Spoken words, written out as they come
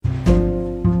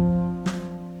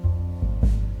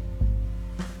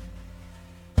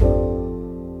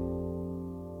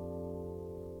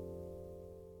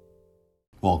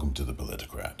welcome to the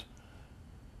Billionaire.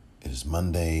 It is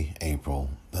Monday,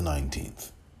 April the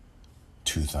 19th,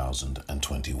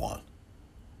 2021.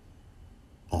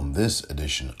 On this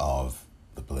edition of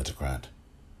the Billionaire,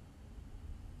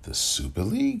 the Super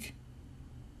League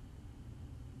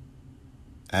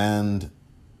and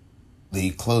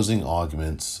the closing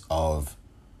arguments of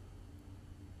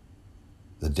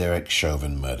the Derek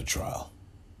Chauvin murder trial.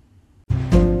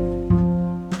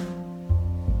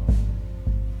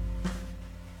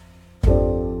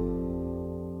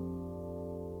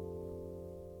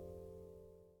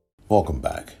 Welcome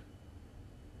back.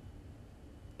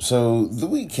 So the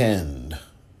weekend,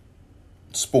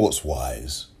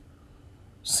 sports-wise,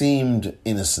 seemed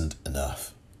innocent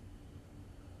enough.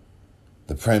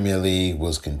 The Premier League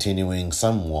was continuing,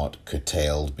 somewhat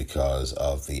curtailed because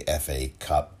of the FA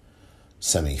Cup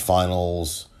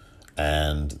semi-finals,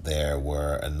 and there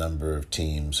were a number of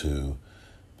teams who,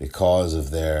 because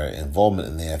of their involvement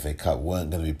in the FA Cup,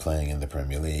 weren't going to be playing in the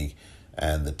Premier League.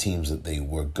 And the teams that they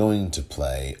were going to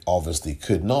play obviously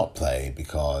could not play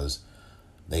because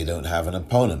they don't have an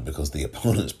opponent, because the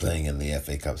opponent's playing in the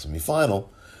FA Cup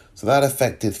semi-final. So that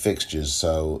affected fixtures.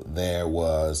 So there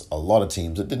was a lot of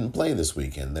teams that didn't play this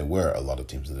weekend. There were a lot of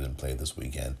teams that didn't play this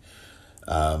weekend.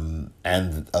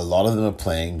 And a lot of them are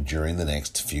playing during the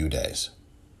next few days.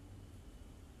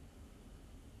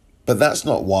 But that's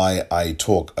not why I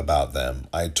talk about them.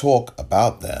 I talk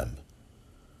about them.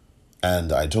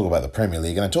 And I talk about the Premier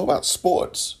League, and I talk about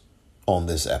sports on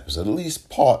this episode, at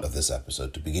least part of this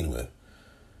episode to begin with,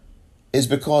 is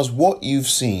because what you've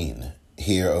seen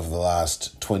here over the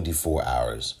last 24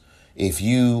 hours, if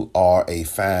you are a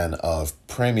fan of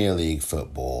Premier League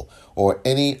football or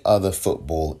any other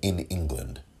football in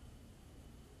England,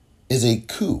 is a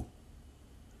coup,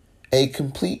 a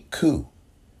complete coup,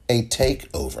 a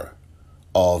takeover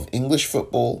of English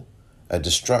football, a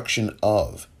destruction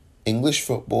of English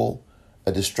football,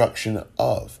 a destruction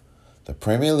of the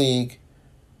Premier League,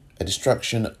 a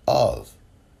destruction of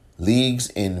leagues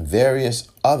in various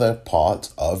other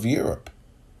parts of Europe.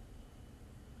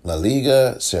 La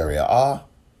Liga, Serie A,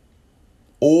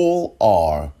 all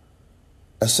are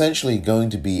essentially going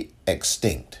to be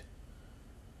extinct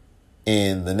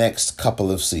in the next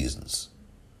couple of seasons.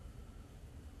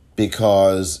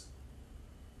 Because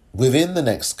within the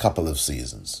next couple of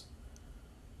seasons,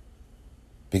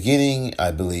 beginning,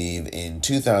 I believe, in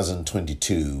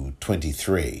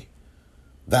 2022-23,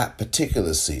 that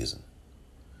particular season,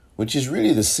 which is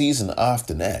really the season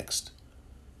after next,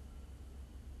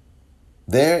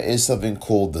 there is something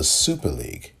called the Super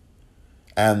League.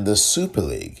 And the Super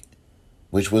League,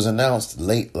 which was announced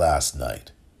late last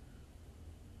night,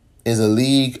 is a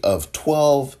league of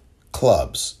 12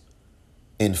 clubs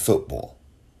in football.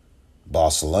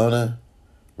 Barcelona,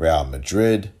 Real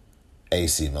Madrid,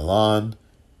 AC Milan,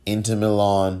 Inter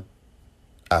Milan,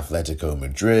 Atletico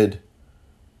Madrid,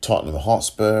 Tottenham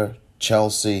Hotspur,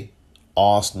 Chelsea,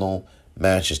 Arsenal,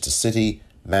 Manchester City,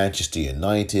 Manchester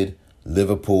United,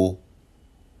 Liverpool.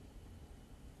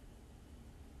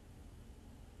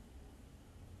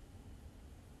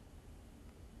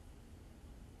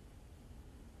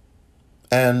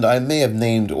 And I may have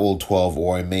named all 12,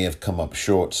 or I may have come up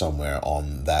short somewhere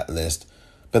on that list.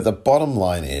 But the bottom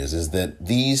line is that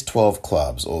these 12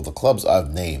 clubs, or the clubs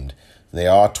I've named,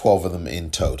 there are 12 of them in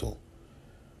total,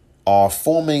 are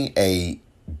forming a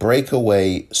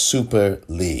breakaway Super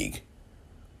League.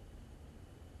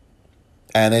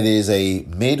 And it is a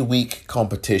midweek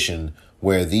competition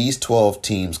where these 12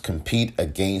 teams compete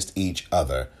against each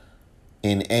other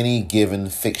in any given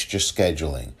fixture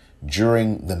scheduling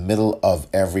during the middle of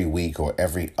every week or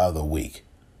every other week.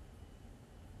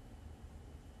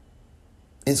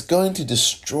 It's going to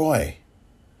destroy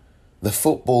the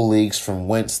football leagues from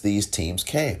whence these teams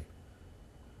came.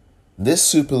 This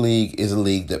Super League is a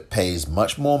league that pays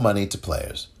much more money to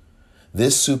players.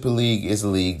 This Super League is a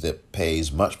league that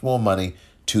pays much more money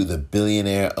to the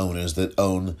billionaire owners that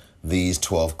own these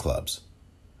 12 clubs.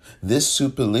 This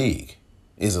Super League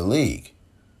is a league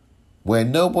where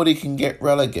nobody can get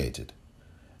relegated.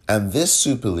 And this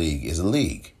Super League is a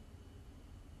league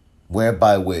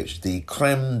whereby which the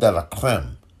creme de la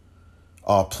creme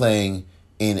are playing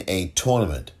in a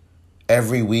tournament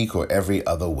every week or every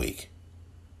other week.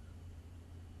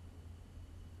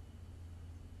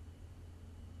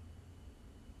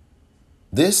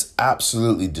 This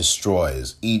absolutely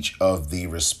destroys each of the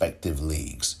respective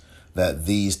leagues that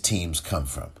these teams come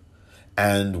from.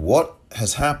 And what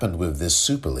has happened with this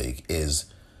Super League is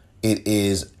it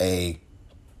is a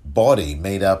body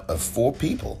made up of 4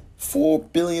 people, 4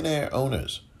 billionaire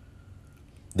owners.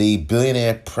 The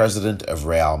billionaire president of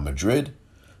Real Madrid,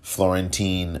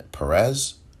 Florentine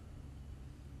Perez,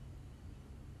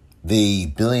 the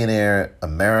billionaire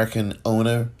American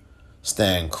owner,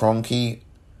 Stan Kroenke,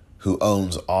 who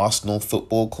owns Arsenal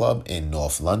Football Club in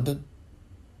North London,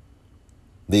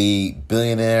 the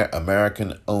billionaire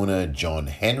American owner John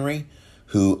Henry,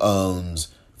 who owns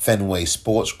Fenway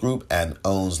Sports Group and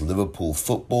owns Liverpool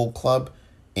Football Club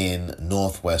in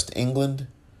northwest England.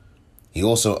 He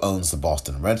also owns the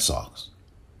Boston Red Sox.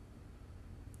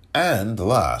 And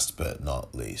last but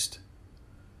not least,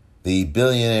 the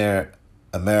billionaire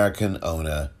American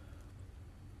owner,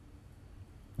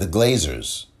 the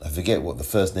Glazers. I forget what the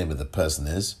first name of the person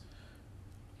is,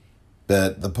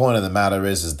 but the point of the matter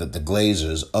is that the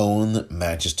Glazers own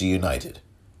Manchester United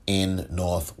in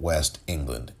northwest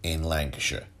England, in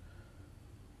Lancashire.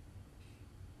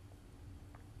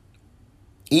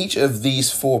 Each of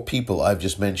these four people I've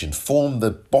just mentioned form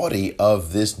the body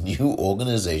of this new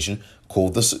organization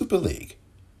called the Super League.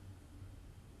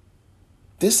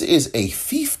 This is a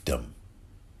fiefdom.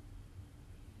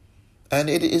 And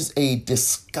it is a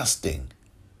disgusting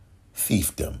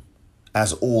fiefdom,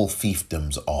 as all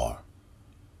fiefdoms are.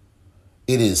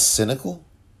 It is cynical.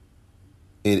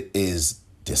 It is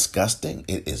disgusting.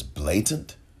 It is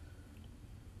blatant.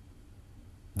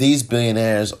 These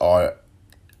billionaires are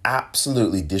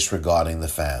absolutely disregarding the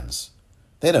fans.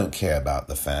 They don't care about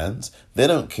the fans. They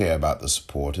don't care about the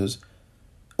supporters.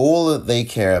 All that they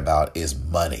care about is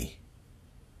money.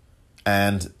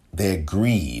 And their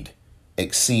greed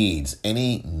exceeds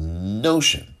any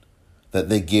notion that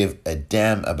they give a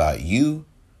damn about you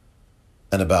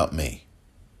and about me.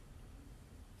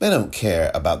 They don't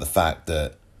care about the fact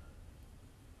that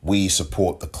we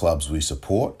support the clubs we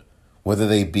support, whether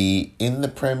they be in the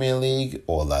Premier League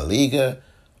or La Liga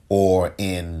or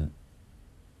in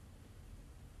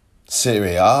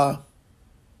Serie A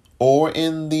or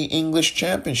in the English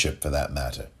Championship for that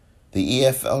matter, the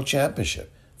EFL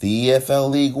Championship, the EFL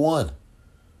League One.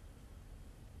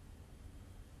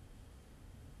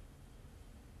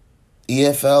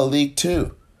 EFL League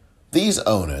Two. These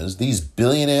owners, these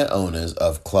billionaire owners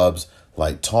of clubs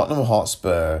like Tottenham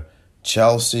Hotspur,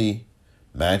 Chelsea,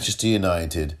 Manchester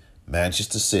United,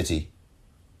 Manchester City,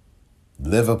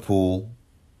 Liverpool,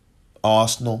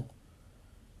 Arsenal,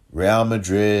 Real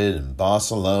Madrid, and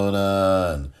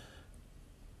Barcelona, and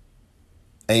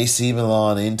AC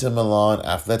Milan, Inter Milan,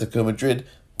 Atletico Madrid,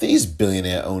 these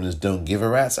billionaire owners don't give a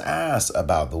rat's ass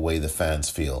about the way the fans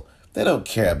feel. They don't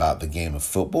care about the game of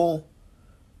football.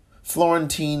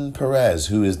 Florentine Perez,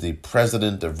 who is the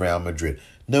president of Real Madrid,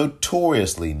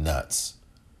 notoriously nuts,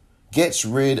 gets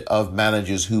rid of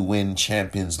managers who win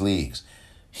Champions Leagues.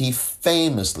 He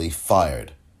famously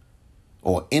fired,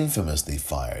 or infamously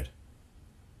fired,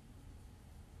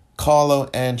 Carlo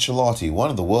Ancelotti,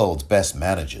 one of the world's best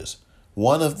managers.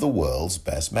 One of the world's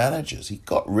best managers. He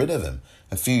got rid of him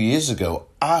a few years ago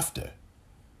after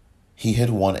he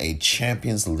had won a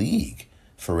Champions League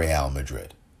for Real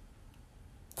Madrid.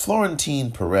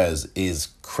 Florentine Perez is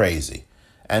crazy.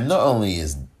 And not only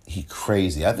is he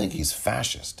crazy, I think he's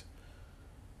fascist.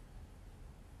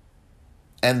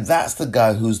 And that's the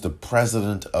guy who's the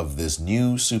president of this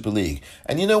new Super League.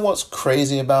 And you know what's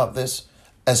crazy about this?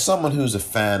 As someone who's a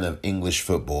fan of English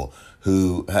football,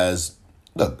 who has,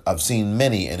 look, I've seen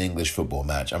many an English football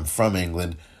match. I'm from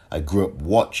England. I grew up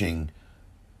watching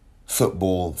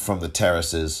football from the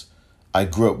terraces. I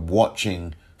grew up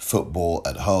watching football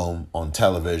at home on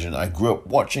television. I grew up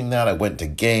watching that. I went to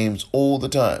games all the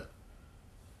time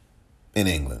in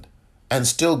England and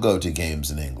still go to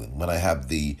games in England when I have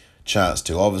the chance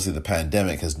to. Obviously, the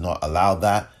pandemic has not allowed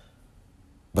that.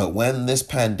 But when this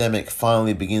pandemic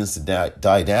finally begins to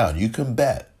die down, you can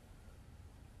bet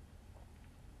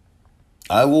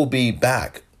I will be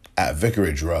back at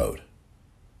Vicarage Road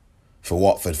for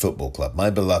Watford Football Club, my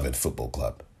beloved football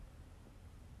club.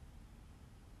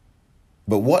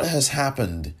 But what has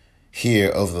happened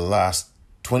here over the last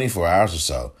 24 hours or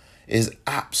so is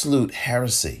absolute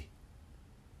heresy.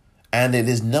 And it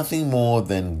is nothing more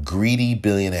than greedy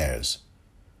billionaires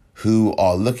who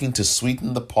are looking to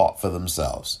sweeten the pot for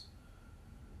themselves.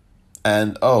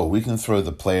 And, we can throw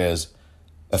the players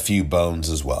a few bones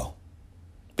as well,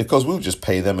 because we'll just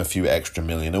pay them a few extra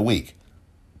million a week.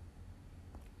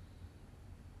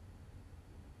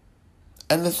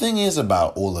 And the thing is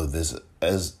about all of this,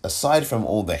 as aside from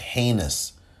all the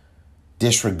heinous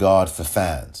disregard for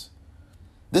fans,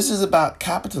 this is about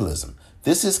capitalism.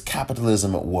 This is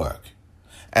capitalism at work.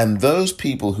 And those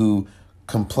people who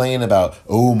complain about,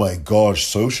 oh my gosh,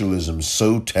 socialism's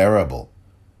so terrible,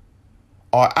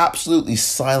 are absolutely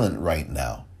silent right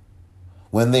now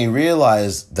when they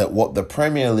realize that what the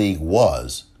Premier League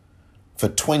was for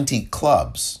 20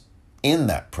 clubs in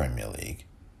that Premier League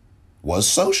was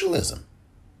socialism.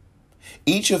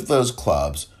 Each of those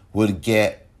clubs would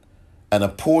get an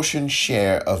apportioned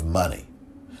share of money.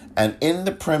 And in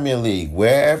the Premier League,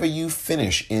 wherever you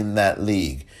finish in that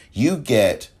league, you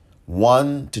get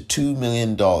 $1 to $2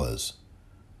 million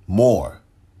more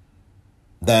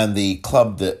than the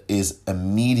club that is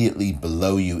immediately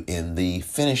below you in the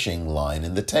finishing line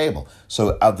in the table.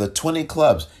 So of the 20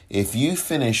 clubs, if you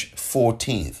finish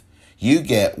 14th, you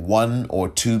get £1 or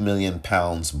 £2 million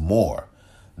more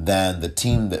than the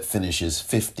team that finishes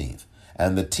 15th.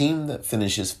 And the team that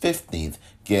finishes 15th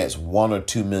gets £1 or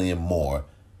 £2 million more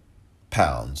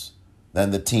pounds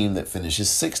than the team that finishes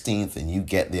 16th, and you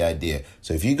get the idea.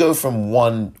 So if you go from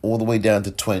 1 all the way down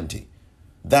to 20,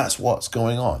 that's what's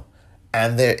going on.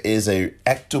 And there is as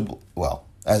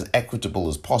equitable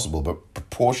as possible, but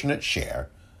proportionate share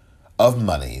of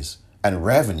monies and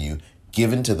revenue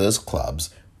given to those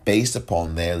clubs based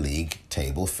upon their league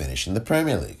table finish in the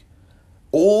Premier League.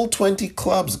 All 20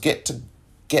 clubs get to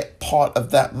get part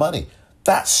of that money.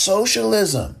 That's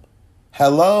socialism.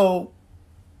 Hello?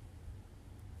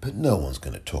 But no one's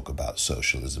going to talk about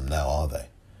socialism now, are they?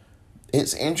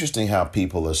 It's interesting how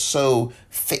people are so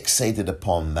fixated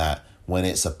upon that when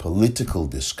it's a political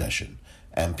discussion,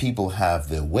 and people have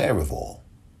the wherewithal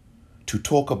to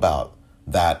talk about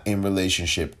that in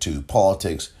relationship to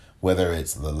politics, whether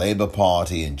it's the Labour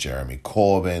Party and Jeremy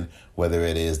Corbyn, whether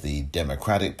it is the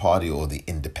Democratic Party or the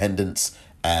Independents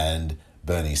and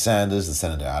Bernie Sanders, the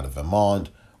senator out of Vermont,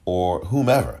 or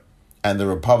whomever. And the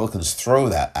Republicans throw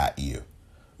that at you.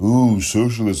 Ooh,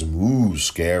 socialism, ooh,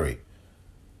 scary.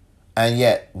 And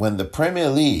yet, when the Premier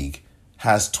League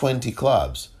has 20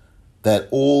 clubs that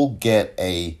all get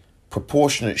a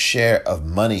proportionate share of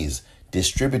monies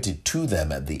distributed to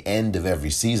them at the end of every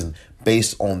season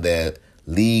based on their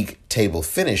league table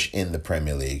finish in the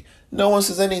Premier League, no one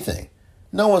says anything.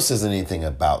 No one says anything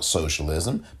about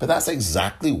socialism, but that's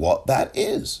exactly what that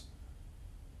is.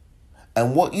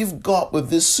 And what you've got with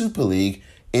this Super League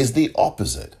is the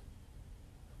opposite.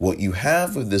 What you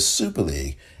have with this Super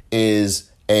League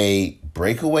is a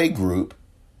breakaway group,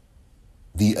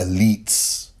 the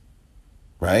elites,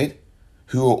 right?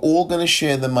 Who are all going to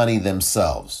share the money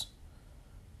themselves,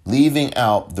 leaving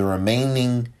out the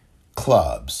remaining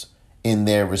clubs in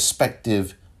their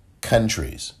respective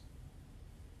countries.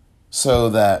 So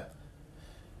that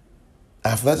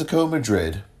Atletico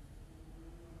Madrid,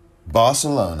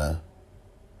 Barcelona,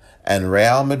 and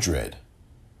Real Madrid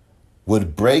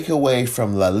would break away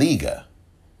from La Liga,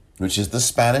 which is the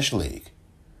Spanish league,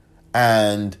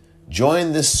 and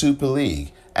join this Super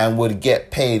League and would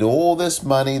get paid all this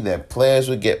money. Their players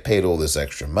would get paid all this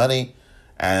extra money,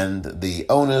 and the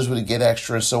owners would get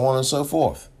extra, so on and so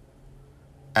forth.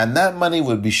 And that money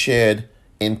would be shared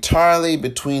entirely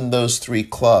between those three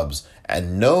clubs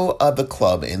and no other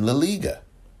club in La Liga,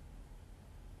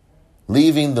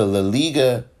 leaving the La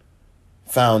Liga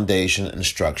foundation and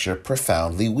structure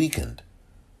profoundly weakened.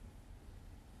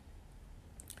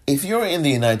 If you're in the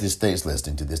United States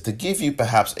listening to this, to give you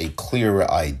perhaps a clearer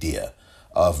idea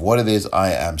of what it is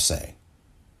I am saying,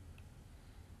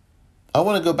 I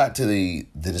want to go back to the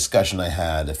discussion I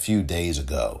had a few days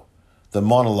ago, the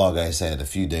monologue I said a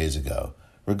few days ago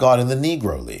regarding the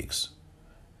Negro Leagues.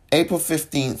 April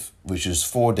 15th, which is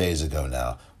 4 days ago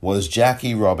now, was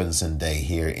Jackie Robinson Day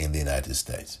here in the United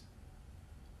States.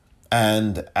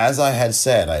 And as I had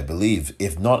said, I believe,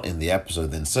 if not in the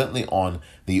episode, then certainly on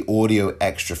the audio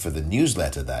extra for the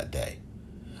newsletter that day,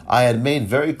 I had made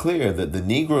very clear that the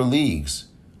Negro Leagues,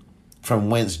 from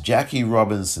whence Jackie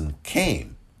Robinson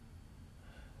came,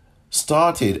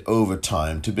 started over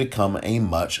time to become a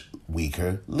much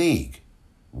weaker league.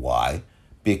 Why?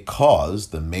 Because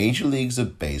the major leagues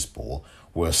of baseball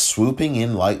were swooping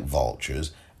in like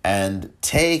vultures and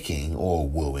taking or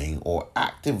wooing or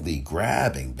actively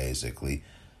grabbing, basically,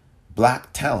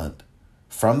 black talent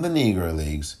from the Negro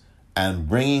Leagues and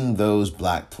bringing those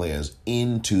black players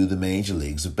into the major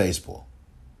leagues of baseball.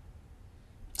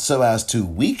 So as to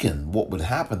weaken, what would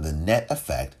happen, the net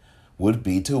effect would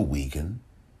be to weaken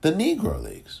the Negro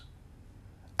Leagues.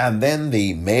 And then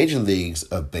the major leagues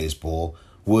of baseball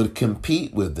would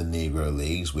compete with the Negro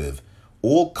Leagues with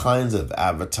all kinds of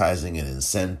advertising and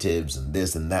incentives and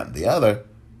this and that and the other.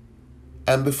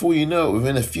 And before you know it,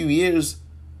 within a few years,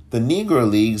 the Negro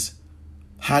Leagues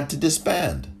had to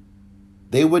disband.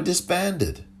 They were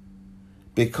disbanded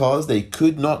because they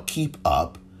could not keep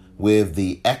up with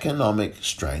the economic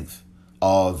strength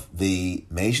of the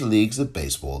major leagues of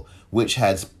baseball, which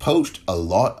had poached a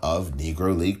lot of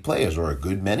Negro League players, or a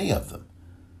good many of them.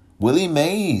 Willie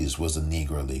Mays was a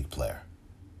Negro League player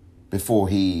before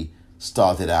he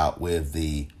started out with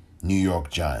the New York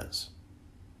Giants.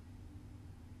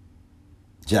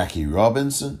 Jackie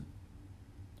Robinson.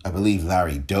 I believe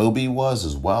Larry Doby was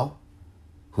as well,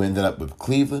 who ended up with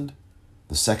Cleveland,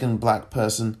 the second black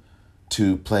person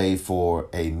to play for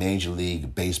a Major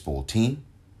League Baseball team.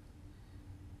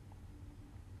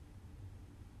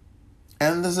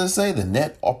 And as I say, the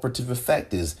net operative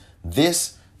effect is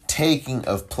this taking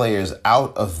of players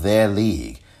out of their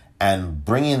league and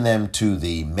bringing them to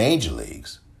the major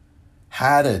leagues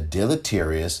had a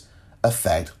deleterious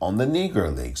effect on the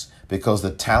Negro Leagues because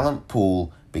the talent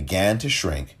pool began to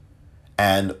shrink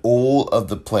and all of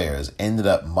the players ended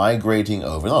up migrating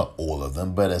over, not all of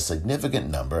them, but a significant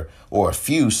number, or a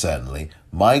few certainly,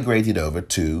 migrated over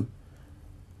to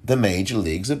the major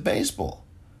leagues of baseball.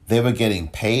 They were getting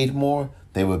paid more,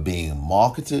 they were being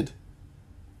marketed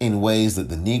in ways that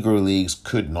the Negro Leagues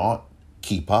could not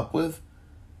keep up with,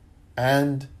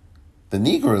 and the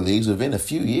Negro Leagues within a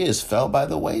few years fell by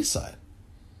the wayside.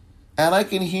 And I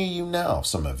can hear you now,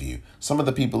 some of you, some of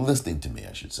the people listening to me,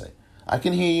 I should say. I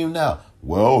can hear you now.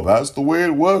 Well, that's the way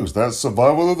it works. That's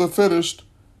survival of the fittest.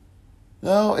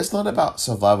 No, it's not about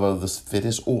survival of the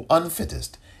fittest or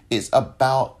unfittest. It's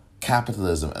about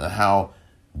capitalism and how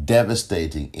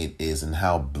devastating it is and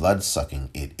how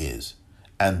blood-sucking it is.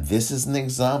 And this is an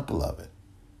example of it.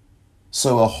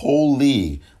 So a whole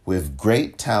league with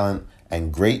great talent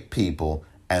and great people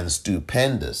and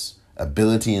stupendous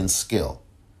ability and skill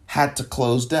had to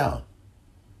close down.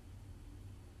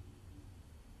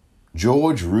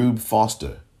 George Rube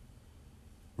Foster.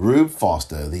 Rube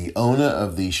Foster, the owner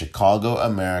of the Chicago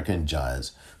American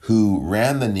Giants, who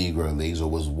ran the Negro Leagues or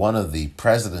was one of the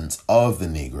presidents of the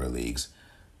Negro Leagues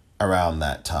around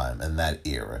that time and that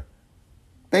era,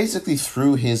 basically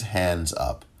threw his hands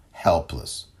up,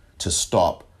 helpless, to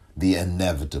stop the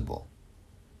inevitable.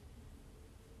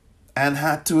 And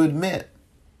had to admit,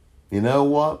 you know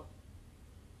what?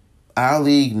 Our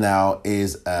league now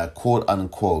is a quote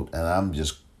unquote, and I'm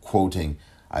just quoting,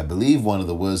 I believe one of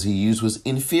the words he used was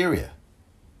inferior,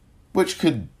 which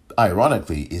is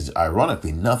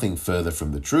ironically nothing further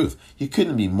from the truth. You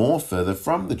couldn't be more further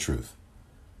from the truth.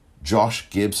 Josh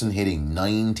Gibson hitting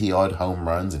 90-odd home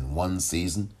runs in one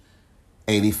season,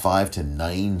 85 to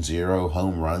 90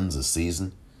 home runs a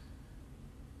season.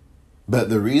 But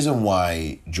the reason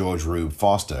why George Rube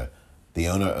Foster, the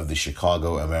owner of the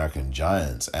Chicago American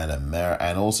Giants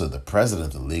and also the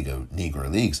president of the League of Negro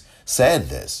Leagues, said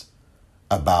this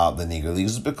about the Negro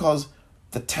Leagues is because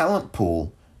the talent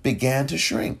pool began to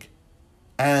shrink.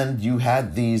 And you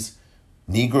had these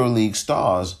Negro League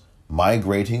stars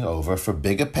migrating over for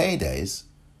bigger paydays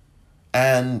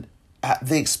and at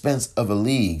the expense of a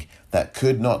league that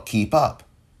could not keep up.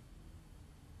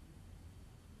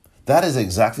 That is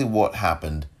exactly what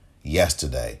happened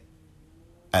yesterday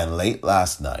and late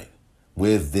last night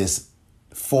with this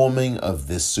forming of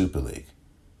this Super League.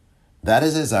 That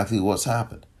is exactly what's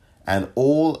happened. And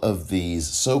all of these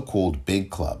so-called big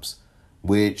clubs,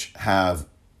 which have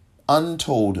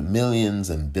untold millions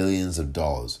and billions of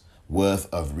dollars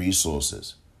worth of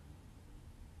resources,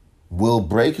 will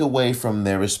break away from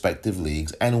their respective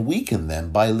leagues and weaken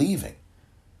them by leaving.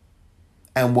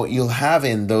 And what you'll have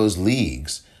in those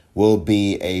leagues will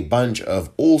be a bunch of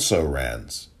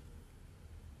also-rans.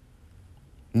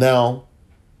 Now,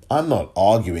 I'm not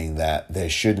arguing that there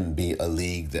shouldn't be a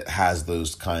league that has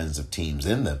those kinds of teams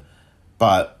in them,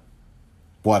 but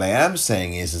what I am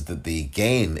saying is that the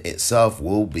game itself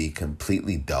will be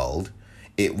completely dulled.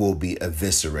 It will be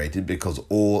eviscerated because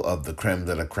all of the creme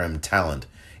de la creme talent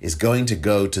is going to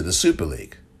go to the Super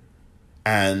League.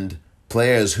 And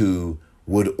players who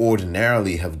would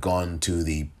ordinarily have gone to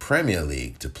the Premier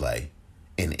League to play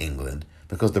in England,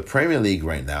 because the Premier League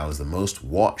right now is the most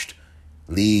watched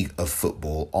league of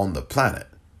football on the planet.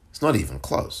 It's not even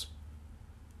close.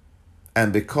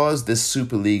 And because this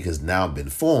Super League has now been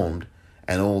formed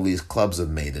and all these clubs have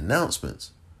made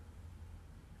announcements,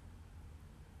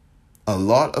 a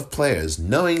lot of players,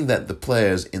 knowing that the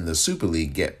players in the Super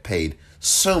League get paid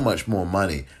so much more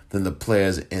money than the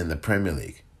players in the Premier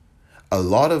League, a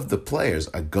lot of the players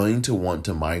are going to want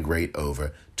to migrate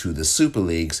over to the Super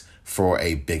Leagues for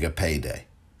a bigger payday.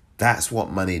 That's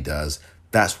what money does.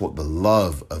 That's what the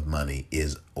love of money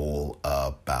is all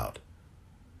about.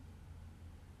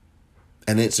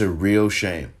 And it's a real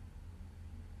shame.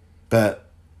 But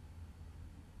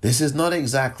this is not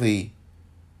exactly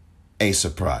a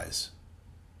surprise.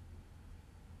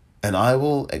 And I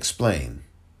will explain,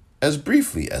 as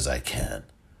briefly as I can,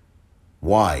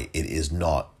 why it is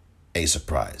not a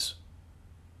surprise.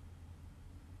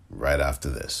 Right after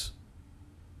this.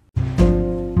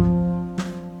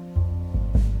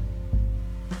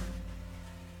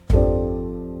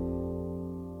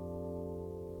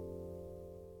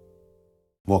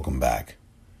 Welcome back.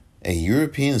 A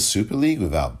European Super League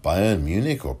without Bayern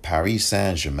Munich or Paris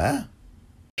Saint-Germain?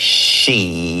 Shit.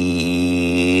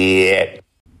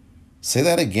 Say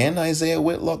that again, Isaiah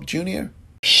Whitlock Jr.?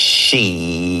 Shit.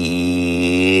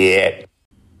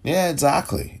 Yeah,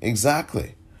 exactly.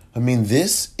 I mean,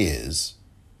 this is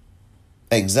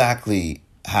exactly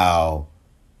how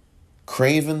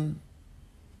craven,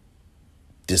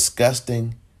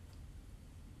 disgusting,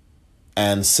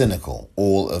 and cynical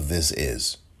all of this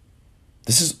is.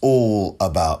 This is all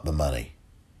about the money.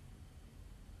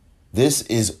 This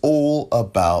is all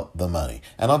about the money.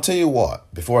 And I'll tell you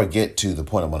what, before I get to the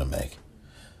point I want to make,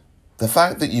 the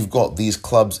fact that you've got these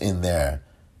clubs in there,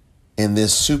 in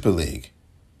this Super League,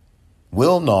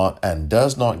 will not and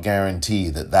does not guarantee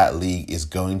that that league is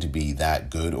going to be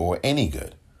that good or any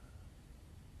good.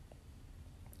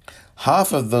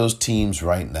 Half of those teams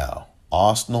right now,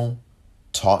 Arsenal,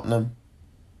 Tottenham,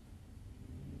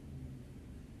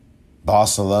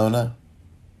 Barcelona,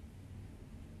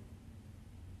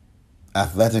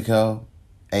 Atletico,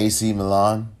 AC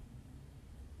Milan,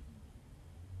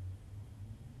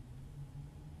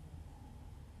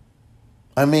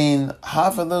 I mean,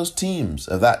 half of those teams,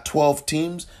 of that 12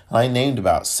 teams, I named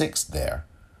about 6 there.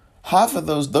 Half of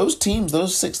those teams,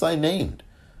 those 6 I named,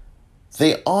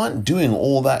 they aren't doing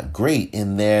all that great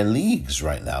in their leagues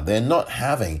right now. They're not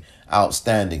having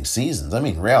outstanding seasons. I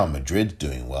mean, Real Madrid's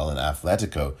doing well, and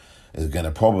Atletico is going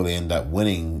to probably end up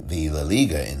winning the La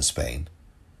Liga in Spain.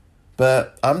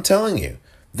 But I'm telling you,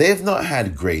 they've not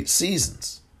had great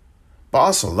seasons.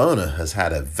 Barcelona has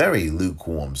had a very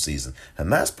lukewarm season, and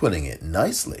that's putting it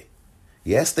nicely.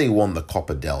 Yes, they won the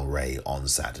Copa del Rey on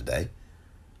Saturday,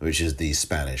 which is the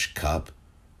Spanish Cup,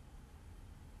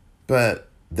 but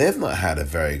they've not had a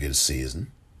very good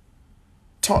season.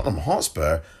 Tottenham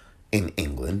Hotspur in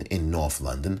England, in North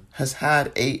London, they've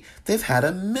had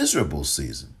a miserable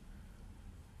season.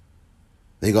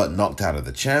 They got knocked out of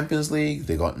the Champions League,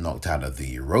 they got knocked out of the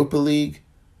Europa League.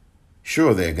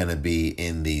 Sure, they're going to be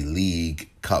in the League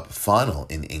Cup final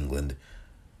in England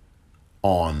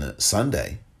on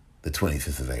Sunday, the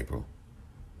 25th of April.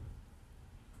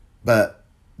 But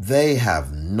they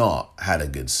have not had a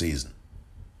good season.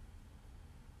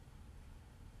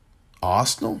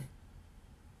 Arsenal?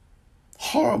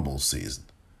 Horrible season.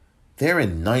 They're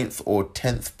in 9th or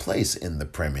 10th place in the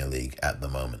Premier League at the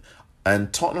moment.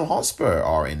 And Tottenham Hotspur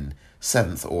are in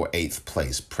 7th or 8th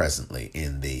place presently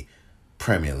in the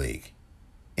Premier League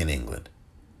in England.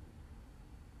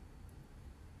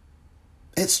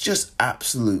 It's just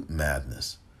absolute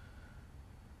madness.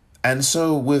 And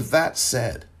so with that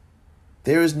said,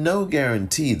 there is no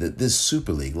guarantee that this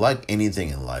Super League, like anything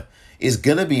in life, is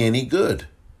going to be any good.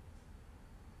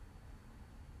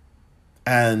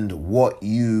 And what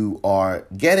you are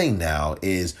getting now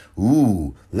is,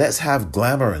 let's have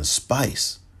glamour and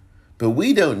spice. But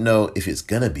we don't know if it's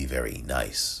going to be very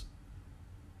nice.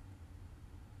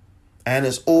 And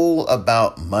it's all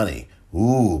about money.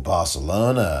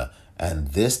 Barcelona and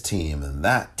this team and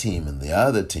that team and the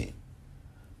other team.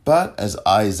 But as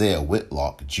Isaiah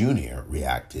Whitlock Jr.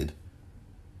 reacted,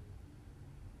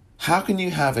 how can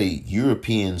you have a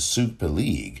European Super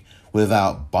League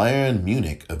without Bayern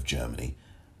Munich of Germany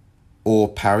or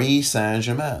Paris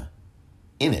Saint-Germain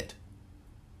in it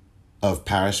of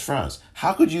Paris, France?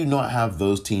 How could you not have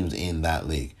those teams in that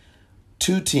league?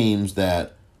 2 teams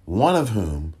that, one of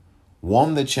whom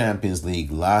won the Champions League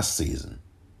last season,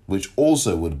 which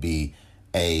also would be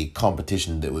a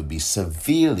competition that would be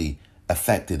severely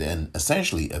affected and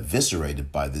essentially eviscerated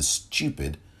by this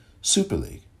stupid Super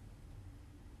League.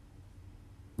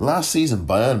 Last season,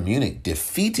 Bayern Munich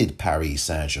defeated Paris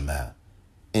Saint-Germain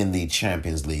in the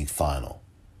Champions League final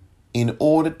in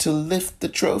order to lift the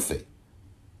trophy.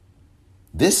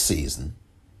 This season,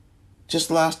 just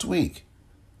last week,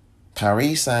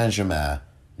 Paris Saint-Germain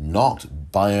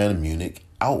knocked Bayern Munich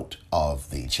out of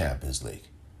the Champions League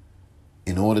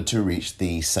in order to reach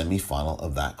the semi-final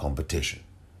of that competition.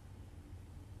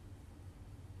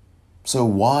 So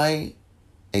why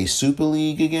a Super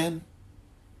League again?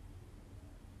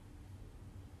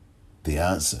 The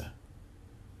answer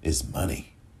is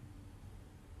money.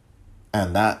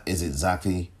 And that is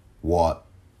exactly what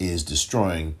is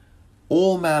destroying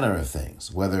all manner of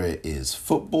things, whether it is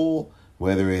football,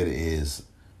 whether it is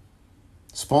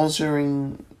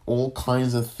sponsoring all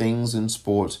kinds of things in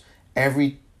sports.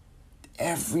 Every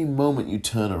moment you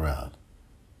turn around.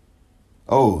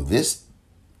 This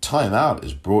timeout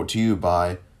is brought to you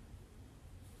by...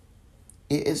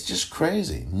 It's just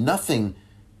crazy. Nothing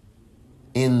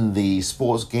in the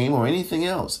sports game or anything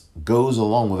else goes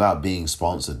along without being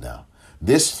sponsored now.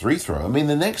 This three throw, I mean,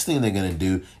 the next thing they're going to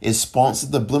do is sponsor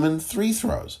the bloomin' three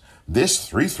throws. This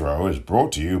three throw is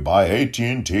brought to you by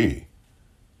AT&T.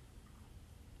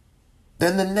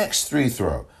 Then the next three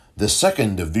throw, the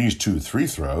second of these two three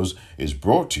throws is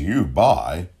brought to you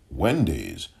by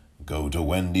Wendy's. Go to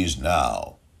Wendy's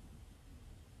now.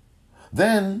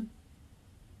 Then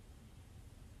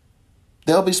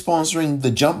they'll be sponsoring the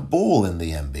jump ball in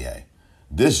the NBA.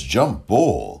 This jump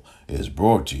ball is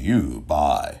brought to you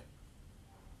by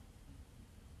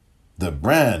the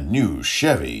brand new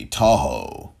Chevy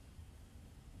Tahoe.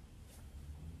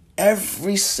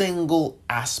 Every single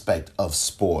aspect of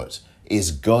sports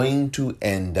is going to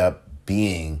end up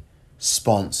being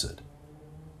sponsored.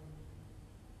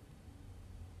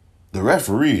 The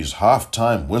referee's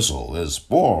halftime whistle is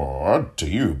brought to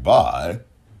you by.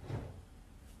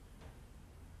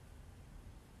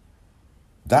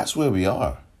 That's where we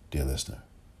are, dear listener.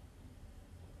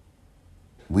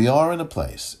 We are in a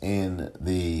place in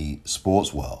the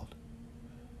sports world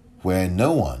where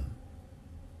no one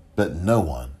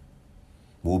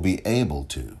will be able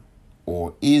to,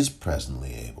 or is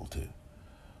presently able to,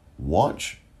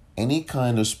 watch any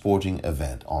kind of sporting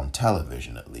event on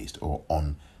television at least, or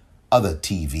on other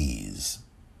TVs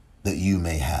that you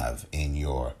may have in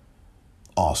your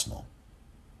arsenal,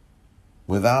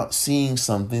 without seeing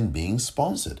something being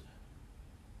sponsored.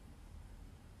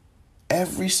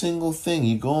 Every single thing,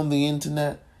 you go on the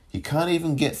internet, you can't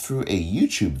even get through a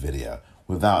YouTube video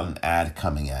without an ad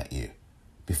coming at you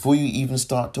before you even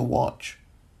start to watch.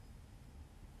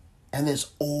 And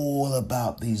it's all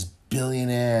about these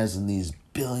billionaires and these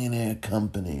billionaire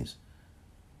companies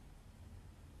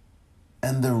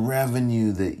and the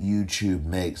revenue that YouTube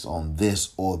makes on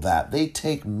this or that. They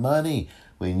take money.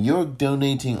 When you're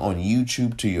donating on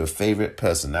YouTube to your favorite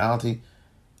personality,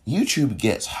 YouTube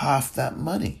gets half that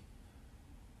money.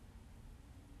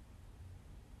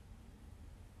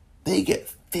 They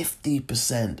get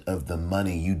 50% of the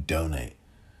money you donate.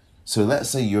 So let's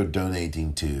say you're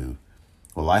donating to,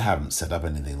 well, I haven't set up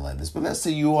anything like this, but let's say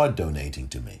you are donating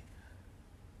to me.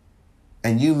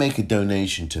 And you make a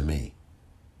donation to me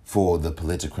for the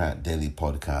Politicrat Daily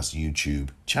Podcast YouTube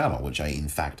channel, which I in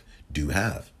fact do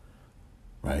have,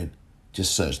 right?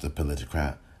 Just search the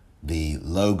Politicrat. The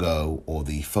logo or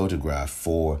the photograph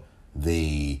for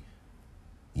the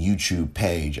YouTube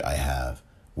page I have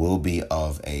will be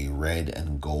of a red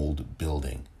and gold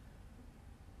building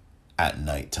at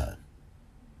nighttime.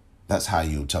 That's how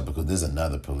you'll tell, because there's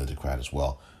another Politicrat as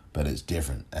well, but it's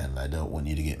different, and I don't want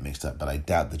you to get mixed up, but I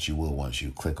doubt that you will once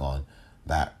you click on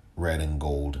that red and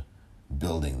gold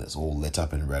building that's all lit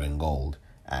up in red and gold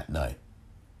at night.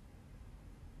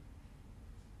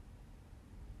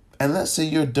 And let's say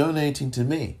you're donating to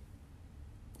me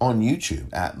on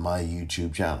YouTube at my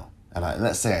YouTube channel, and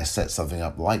let's say I set something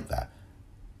up like that.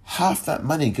 Half that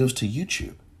money goes to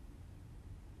YouTube.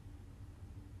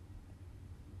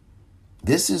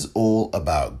 This is all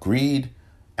about greed,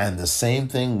 and the same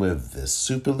thing with the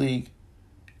Super League.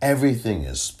 Everything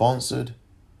is sponsored.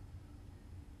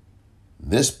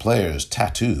 This player's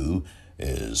tattoo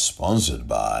is sponsored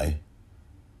by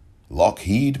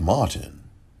Lockheed Martin.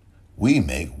 We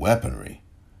make weaponry,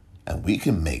 and we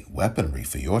can make weaponry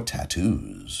for your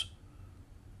tattoos.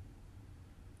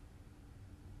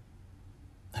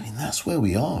 I mean, that's where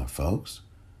we are, folks.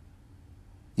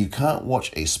 You can't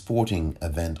watch a sporting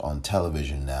event on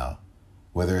television now,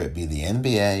 whether it be the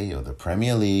NBA or the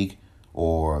Premier League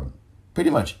or pretty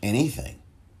much anything,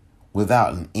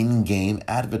 without an in-game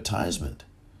advertisement.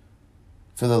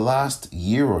 For the last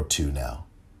year or two now,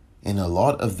 in a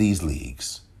lot of these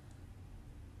leagues,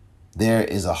 there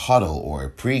is a huddle or a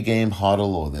pre-game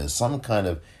huddle, or there's some kind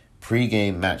of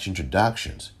pre-game match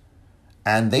introductions,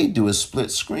 and they do a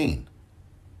split screen.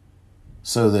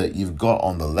 So that you've got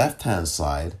on the left-hand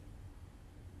side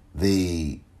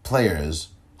the players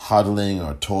huddling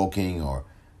or talking or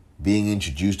being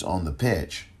introduced on the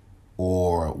pitch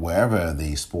or wherever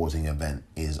the sporting event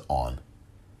is on.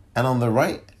 And on the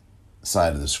right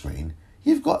side of the screen,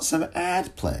 you've got some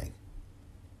ad playing.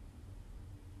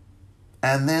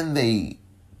 And then they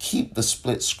keep the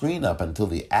split screen up until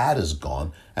the ad is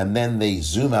gone, and then they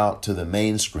zoom out to the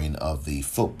main screen of the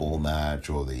football match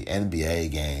or the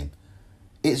NBA game.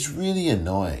 It's really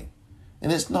annoying.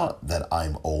 And it's not that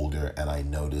I'm older and I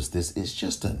notice this. It's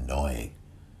just annoying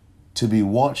to be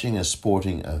watching a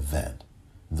sporting event.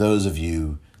 Those of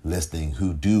you listening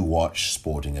who do watch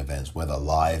sporting events, whether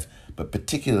live, but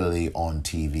particularly on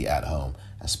TV at home,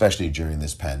 especially during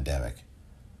this pandemic,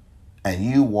 and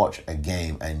you watch a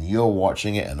game and you're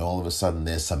watching it and all of a sudden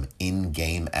there's some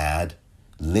in-game ad,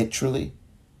 literally,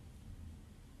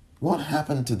 what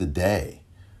happened to the day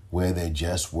where there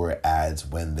just were ads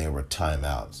when there were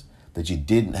timeouts, that you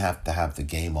didn't have to have the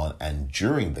game on, and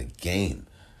during the game,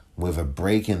 with a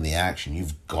break in the action,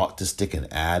 you've got to stick an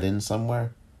ad in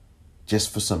somewhere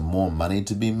just for some more money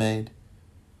to be made.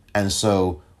 And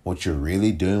so what you're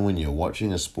really doing when you're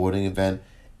watching a sporting event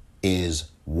is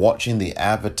watching the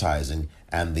advertising,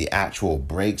 and the actual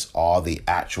breaks are the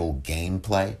actual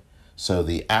gameplay. So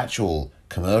the actual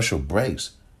commercial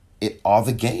breaks are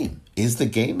the game, is the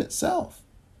game itself.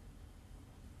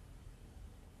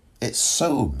 It's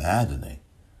so maddening.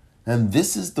 And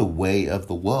this is the way of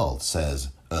the world, says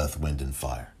Earth, Wind, and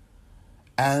Fire.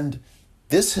 And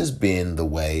this has been the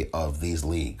way of these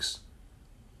leagues.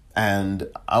 And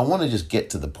I want to just get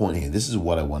to the point here. This is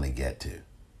what I want to get to.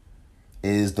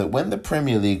 Is that when the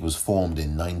Premier League was formed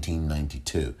in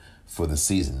 1992 for the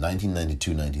season,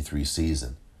 1992-93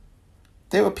 season,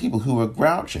 there were people who were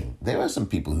grouching. There were some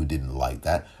people who didn't like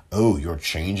that. Oh, you're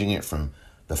changing it from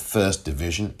the first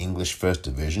division, English first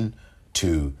division,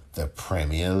 to the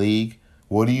Premier League?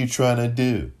 What are you trying to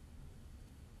do?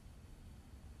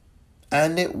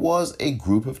 And it was a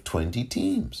group of 20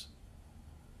 teams.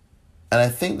 And I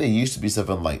think there used to be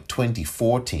something like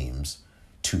 24 teams,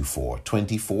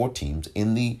 24 teams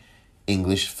in the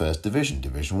English First Division,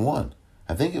 Division 1.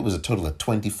 I think it was a total of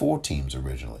 24 teams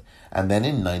originally. And then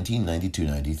in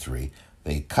 1992-93,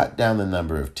 they cut down the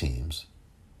number of teams,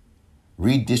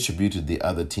 redistributed the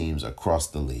other teams across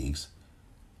the leagues,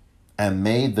 and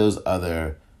made those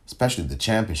other, especially the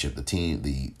championship,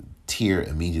 the tier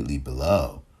immediately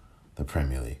below the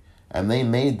Premier League, and they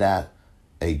made that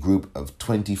a group of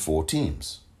 24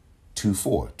 teams,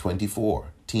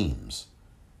 24 teams,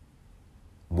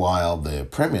 while the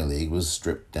Premier League was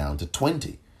stripped down to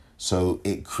 20. So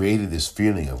it created this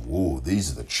feeling of, whoa,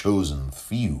 these are the chosen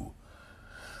few.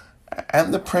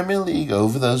 And the Premier League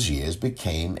over those years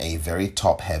became a very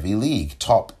top-heavy league.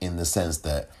 Top in the sense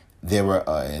that there were,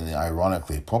 and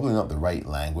ironically, probably not the right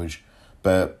language,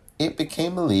 but it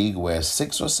became a league where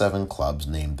 6 or 7 clubs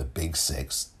named the Big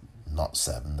Six, not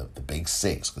 7, the Big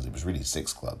Six, because it was really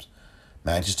 6 clubs.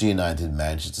 Manchester United,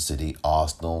 Manchester City,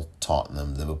 Arsenal,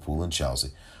 Tottenham, Liverpool, and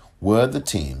Chelsea were the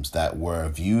teams that were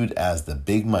viewed as the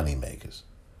big money makers.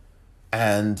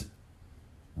 And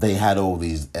they had all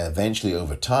these, eventually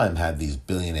over time, had these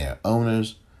billionaire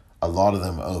owners, a lot of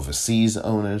them overseas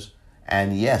owners.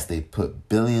 And yes, they put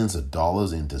billions of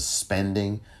dollars into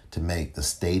spending to make the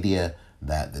stadia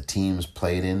that the teams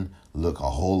played in look a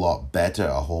whole lot better,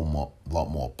 lot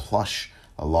more plush,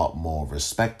 a lot more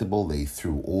respectable. They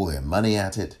threw all their money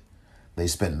at it. They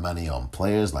spent money on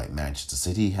players like Manchester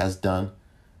City has done,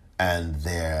 and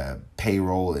their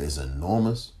payroll is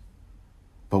enormous.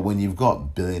 But when you've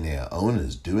got billionaire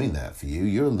owners doing that for you,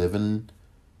 you're living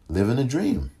a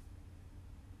dream.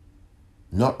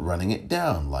 Not running it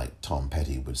down, like Tom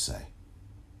Petty would say.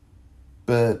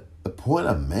 But the point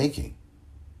I'm making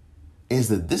is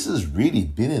that this has really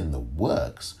been in the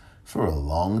works for a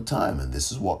long time, and this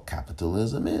is what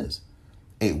capitalism is.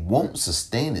 It won't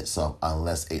sustain itself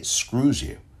unless it screws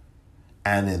you.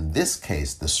 And in this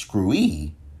case, the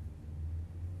screwee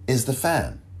is the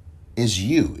fan. Is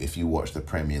you if you watch the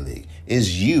Premier League.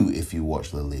 Is you if you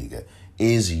watch La Liga.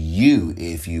 Is you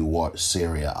if you watch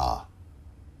Serie A.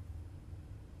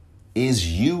 Is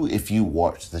you if you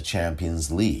watch the Champions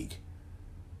League,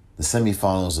 the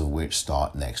semifinals of which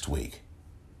start next week.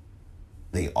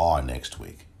 They are next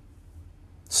week.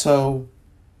 So,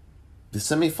 the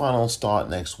semifinals start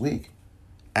next week,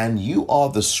 and you are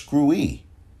the screwee.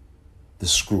 The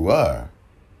screwer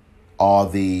are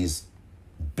these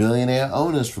billionaire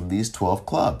owners from these 12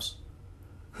 clubs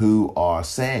who are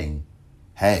saying,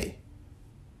 hey,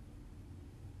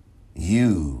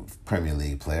 you Premier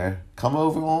League player, come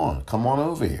on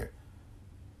over here.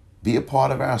 Be a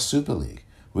part of our Super League.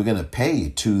 We're going to pay you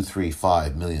 $2, $3,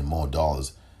 $5 million more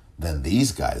dollars than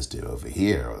these guys do over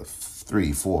here, or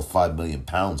 3, 4, 5 million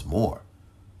pounds more.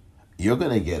 You're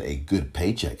going to get a good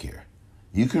paycheck here.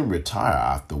 You can retire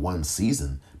after one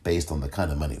season based on the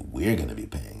kind of money we're going to be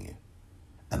paying you.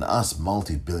 And us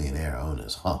multi-billionaire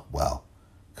owners, well,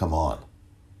 come on.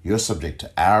 You're subject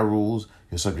to our rules.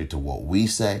 You're subject to what we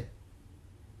say.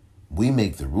 We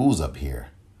make the rules up here,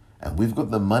 and we've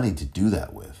got the money to do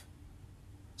that with.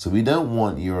 So we don't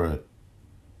want your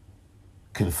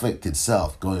conflicted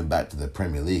self going back to the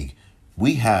Premier League.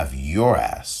 We have your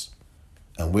ass,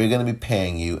 and we're going to be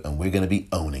paying you, and we're going to be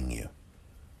owning you.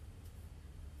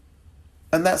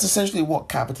 And that's essentially what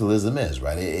capitalism is,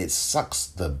 right? It sucks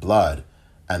the blood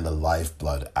and the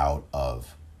lifeblood out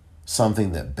of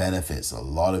something that benefits a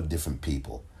lot of different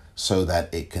people, so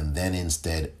that it can then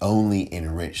instead only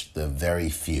enrich the very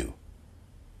few.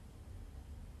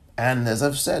 And as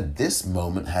I've said, this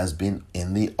moment has been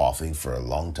in the offing for a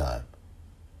long time.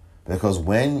 Because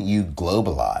when you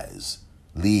globalize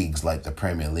leagues like the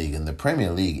Premier League, and the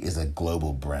Premier League is a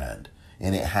global brand,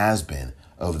 and it has been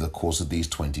over the course of these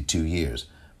 22 years.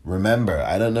 Remember,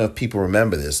 I don't know if people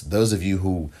remember this, those of you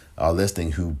who are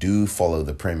listening who do follow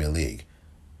the Premier League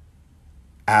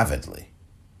avidly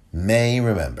may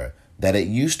remember that it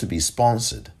used to be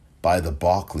sponsored by the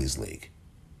Barclays League.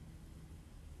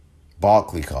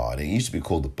 Barclaycard. It used to be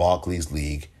called the Barclays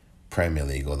League Premier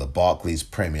League, or the Barclays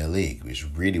Premier League, which is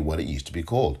really what it used to be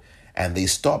called. And they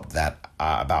stopped that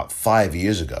about 5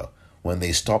 years ago when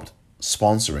they stopped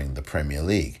sponsoring the Premier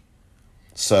League.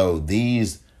 So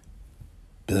these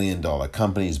billion-dollar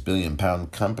companies,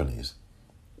 billion-pound companies,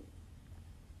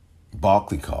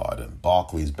 Barclaycard and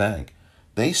Barclays Bank,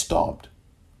 they stopped.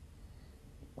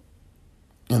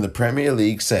 And the Premier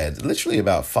League said, literally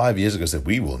about 5 years ago, said,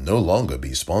 we will no longer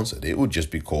be sponsored. It would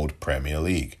just be called Premier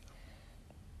League.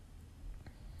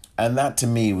 And that to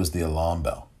me was the alarm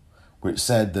bell, which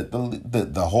said that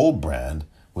the whole brand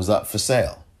was up for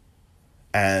sale.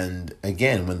 And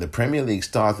again, when the Premier League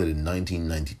started in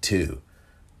 1992,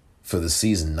 for the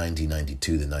season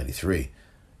 1992 to 93,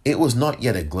 it was not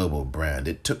yet a global brand.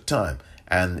 It took time.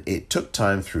 And it took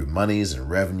time through monies and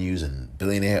revenues and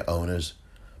billionaire owners.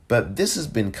 But this has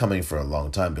been coming for a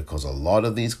long time, because a lot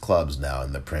of these clubs now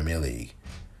in the Premier League,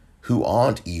 who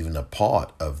aren't even a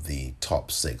part of the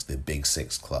top six, the big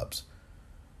six clubs,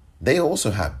 they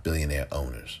also have billionaire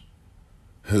owners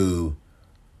who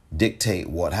dictate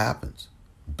what happens.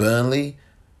 Burnley,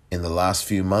 in the last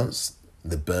few months,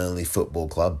 the Burnley Football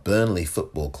Club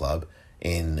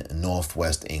in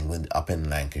northwest England, up in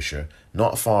Lancashire,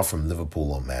 not far from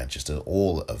Liverpool or Manchester.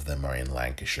 All of them are in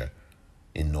Lancashire,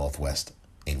 in northwest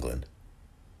England.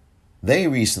 They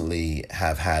recently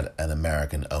have had an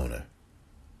American owner.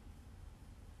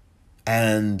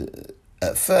 And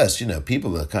at first,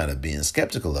 people are kind of being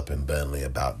skeptical up in Burnley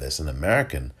about this, an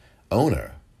American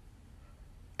owner.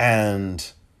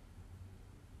 And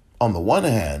on the one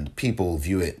hand, people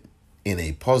view it in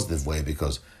a positive way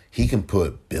because he can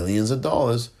put billions of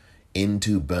dollars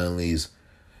into Burnley's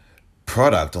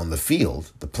product on the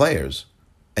field, the players,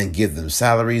 and give them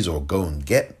salaries or go and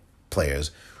get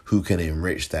players who can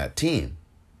enrich that team.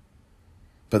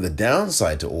 But the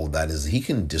downside to all that is he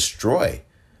can destroy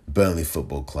Burnley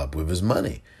Football Club with his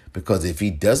money, because if he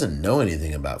doesn't know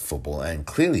anything about football, and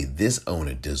clearly this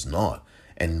owner does not,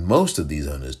 and most of these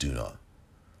owners do not,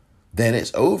 then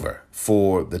it's over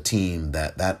for the team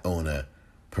that owner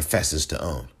professes to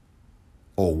own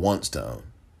or wants to own.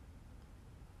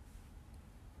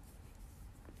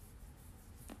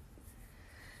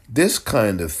 This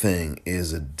kind of thing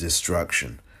is a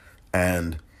destruction.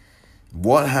 And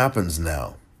what happens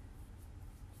now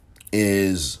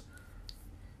is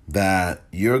that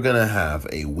you're going to have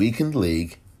a weakened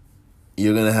league.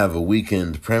 You're going to have a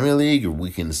weakened Premier League, a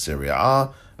weakened Serie A,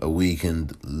 a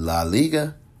weakened La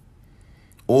Liga,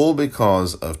 all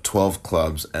because of 12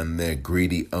 clubs and their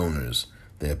greedy owners,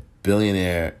 their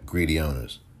billionaire greedy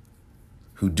owners,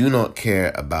 who do not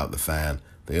care about the fan.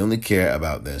 They only care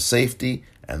about their safety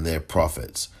and their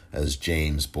profits, as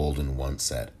James Baldwin once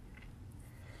said.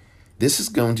 This is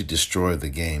going to destroy the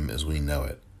game as we know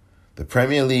it. The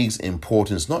Premier League's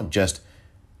importance, not just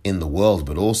in the world,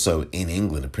 but also in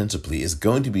England principally, is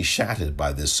going to be shattered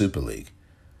by this Super League.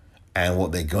 And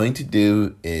what they're going to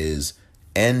do is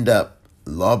end up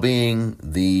lobbying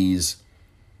these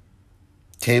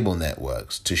cable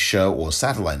networks to show, or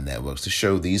satellite networks to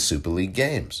show these Super League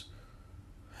games.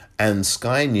 And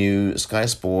Sky News, Sky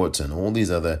Sports, and all these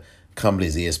other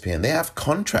companies, ESPN, they have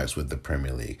contracts with the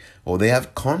Premier League, or they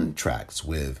have contracts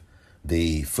with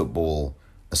the Football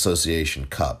Association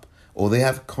Cup, or they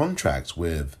have contracts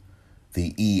with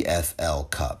the EFL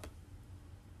Cup.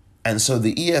 And so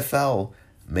the EFL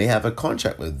may have a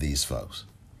contract with these folks.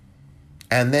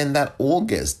 And then that all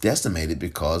gets decimated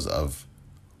because of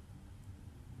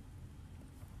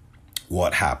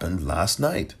what happened last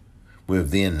night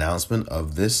with the announcement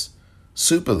of this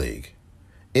Super League.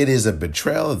 It is a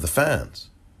betrayal of the fans.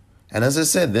 And as I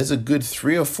said, there's a good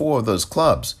 3 or 4 of those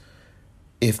clubs,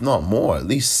 if not more, at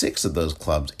least 6 of those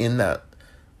clubs in that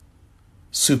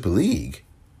Super League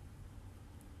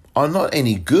are not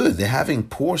any good. They're having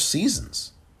poor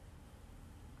seasons.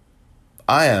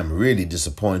 I am really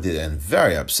disappointed and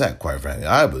very upset, quite frankly.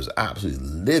 I was absolutely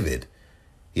livid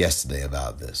yesterday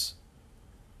about this.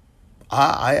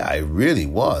 I really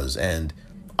was. And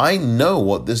I know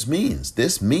what this means.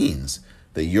 This means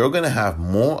that you're going to have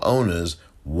more owners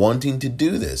wanting to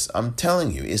do this. I'm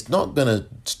telling you, it's not going to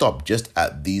stop just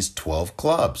at these 12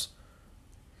 clubs.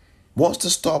 What's to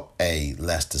stop a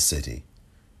Leicester City?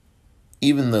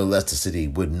 Even though Leicester City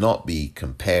would not be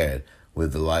compared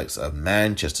with the likes of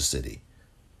Manchester City.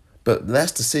 But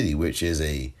Leicester City, which is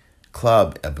a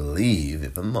club, I believe,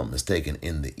 if I'm not mistaken,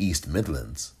 in the East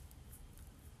Midlands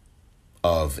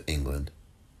of England,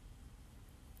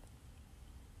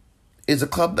 is a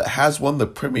club that has won the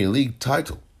Premier League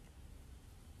title.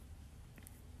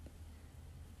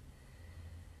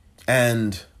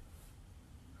 And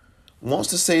wants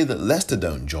to say that Leicester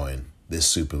don't join this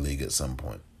Super League at some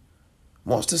point.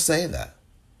 Wants to say that.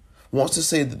 Wants to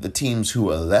say that the teams who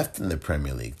are left in the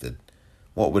Premier League, that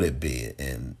what would it be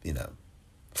in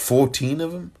 14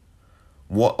 of them,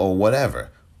 or whatever,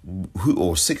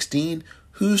 or 16?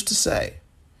 Who's to say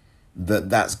that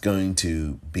that's going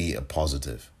to be a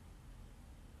positive?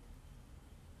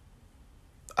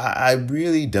 I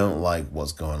really don't like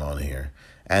what's going on here,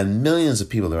 and millions of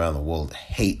people around the world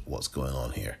hate what's going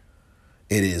on here.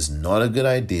 It is not a good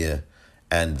idea,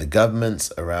 and the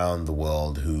governments around the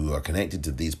world who are connected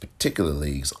to these particular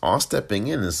leagues are stepping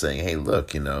in and saying, hey,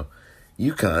 look,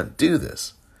 you can't do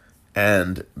this.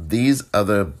 And these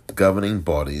other governing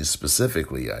bodies,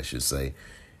 specifically, I should say,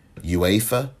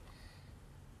 UEFA,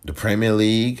 the Premier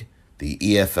League, the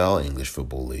EFL, English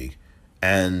Football League,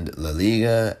 and La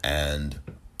Liga and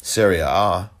Serie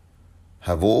A,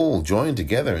 have all joined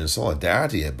together in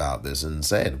solidarity about this and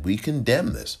said, we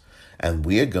condemn this, and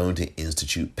we are going to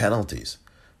institute penalties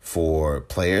for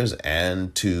players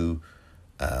and to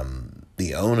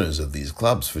the owners of these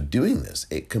clubs for doing this.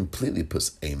 It completely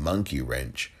puts a monkey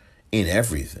wrench in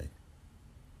everything.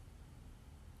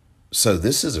 So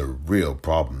this is a real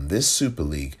problem. This Super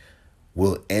League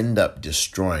will end up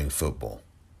destroying football,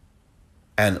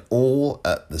 and all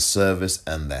at the service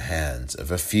and the hands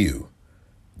of a few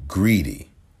greedy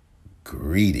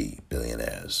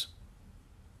billionaires.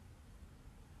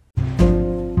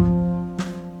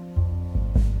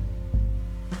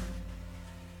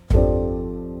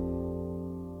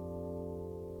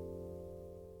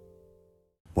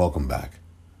 Welcome back.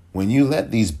 When you let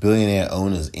these billionaire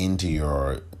owners into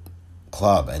your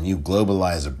club and you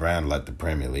globalize a brand like the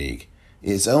Premier League,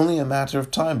 it's only a matter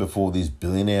of time before these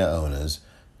billionaire owners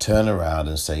turn around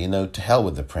and say, to hell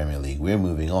with the Premier League, we're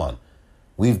moving on.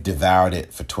 We've devoured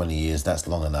it for 20 years, that's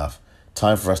long enough.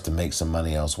 Time for us to make some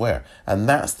money elsewhere. And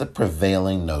that's the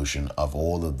prevailing notion of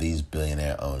all of these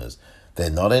billionaire owners. They're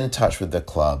not in touch with the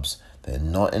clubs, they're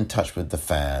not in touch with the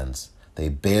fans. They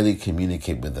barely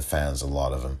communicate with the fans, a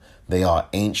lot of them. They are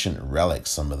ancient relics,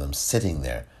 some of them, sitting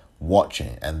there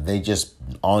watching, and they just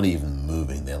aren't even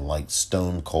moving. They're like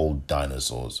stone cold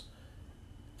dinosaurs,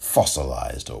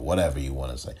 fossilized or whatever you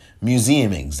want to say.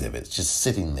 Museum exhibits, just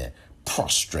sitting there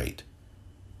prostrate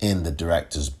in the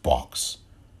director's box.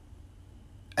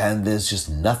 And there's just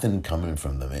nothing coming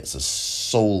from them. It's a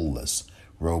soulless,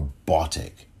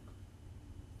 robotic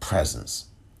presence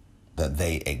that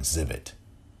they exhibit.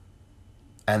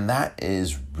 And that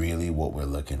is really what we're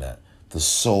looking at. The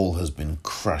soul has been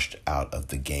crushed out of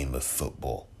the game of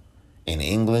football. In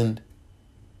England,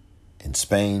 in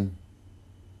Spain,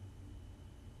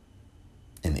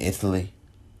 in Italy.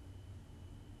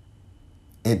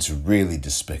 It's really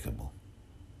despicable.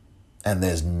 And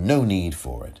there's no need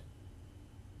for it.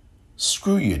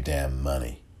 Screw your damn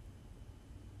money.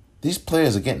 These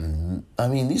players are getting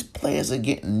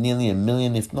nearly $1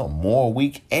 million, if not more, a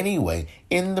week anyway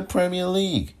in the Premier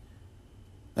League.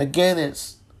 Again,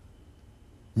 it's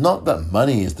not that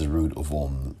money is the root of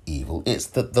all evil. It's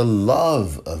that the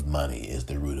love of money is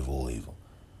the root of all evil.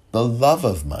 The love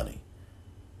of money.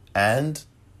 And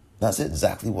that's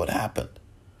exactly what happened.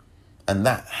 And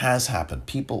that has happened.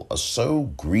 People are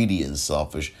so greedy and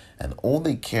selfish, and all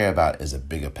they care about is a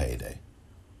bigger payday.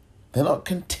 They're not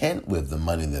content with the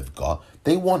money they've got.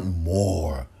 They want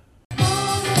more.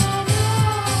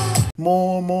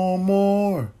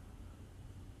 More.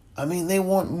 They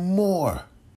want more.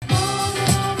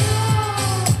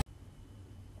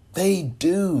 They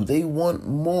do. They want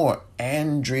more.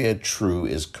 Andrea True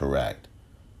is correct.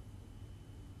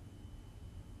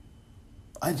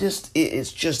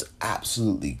 It's just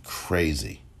absolutely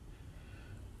crazy.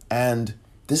 And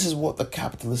this is what the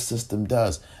capitalist system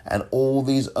does. And all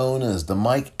these owners, the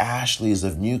Mike Ashleys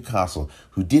of Newcastle,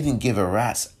 who didn't give a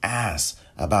rat's ass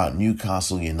about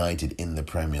Newcastle United in the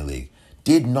Premier League,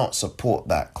 did not support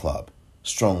that club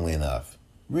strongly enough.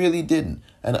 Really didn't.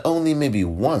 And only maybe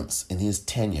once in his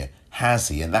tenure has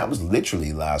he, and that was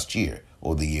literally last year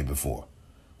or the year before,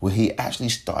 where he actually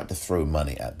started to throw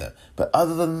money at them. But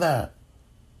other than that,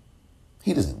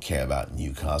 he doesn't care about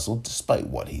Newcastle, despite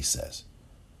what he says.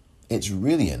 It's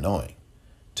really annoying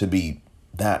to be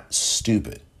that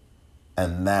stupid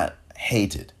and that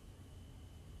hated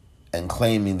and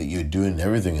claiming that you're doing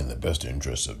everything in the best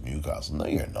interest of Newcastle. No,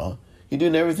 you're not. You're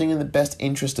doing everything in the best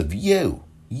interest of you,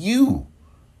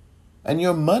 and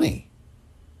your money.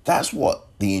 That's what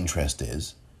the interest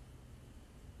is.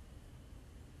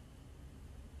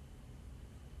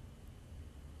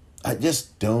 I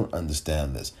just don't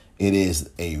understand this. It is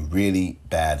a really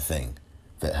bad thing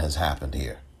that has happened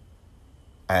here.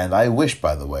 And I wish,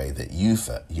 by the way, that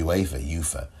UEFA, UEFA,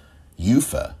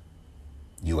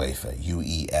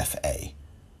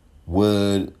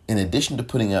 would, in addition to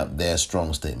putting out their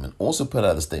strong statement, also put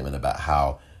out a statement about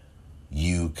how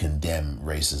you condemn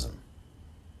racism.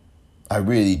 I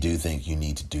really do think you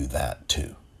need to do that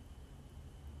too.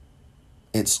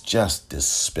 It's just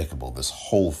despicable, this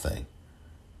whole thing.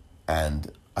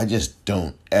 And I just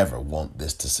don't ever want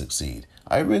this to succeed.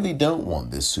 I really don't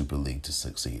want this Super League to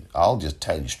succeed. I'll just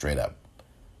tell you straight up.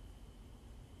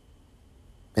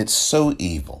 It's so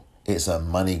evil. It's a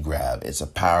money grab. It's a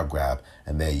power grab.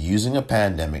 And they're using a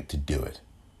pandemic to do it.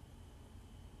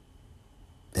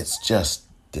 It's just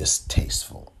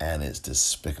distasteful and it's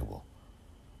despicable.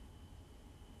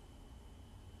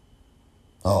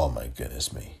 Oh my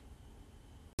goodness me.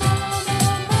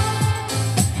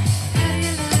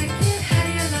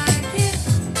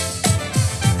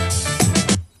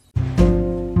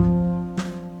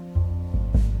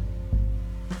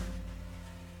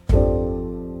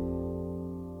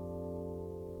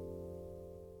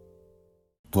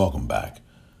 Welcome back.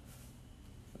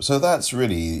 So that's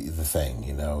really the thing,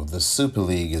 you know. The Super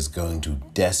League is going to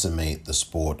decimate the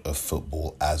sport of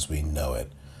football as we know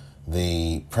it.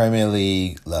 The Premier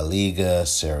League, La Liga,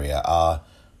 Serie A are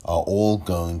all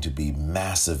going to be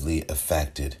massively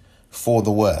affected for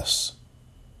the worse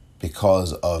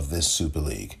because of this Super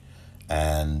League.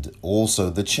 And also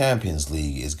the Champions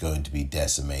League is going to be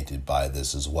decimated by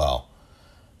this as well.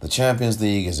 The Champions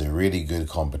League is a really good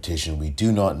competition. We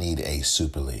do not need a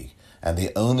Super League. And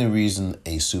the only reason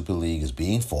a Super League is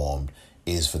being formed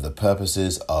is for the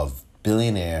purposes of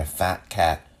billionaire fat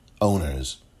cat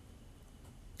owners,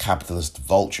 capitalist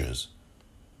vultures,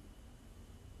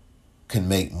 can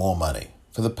make more money.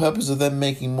 For the purpose of them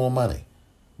making more money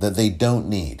that they don't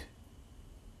need.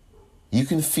 You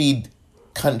can feed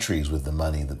countries with the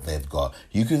money that they've got.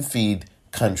 You can feed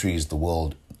countries the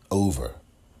world over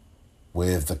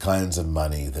with the kinds of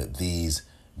money that these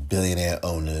billionaire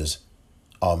owners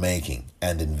are making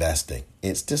and investing.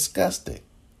 It's disgusting.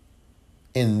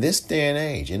 In this day and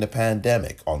age, in a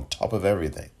pandemic, on top of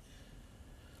everything,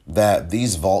 that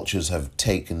these vultures have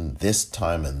taken this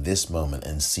time and this moment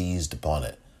and seized upon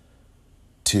it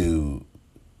to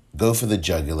go for the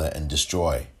jugular and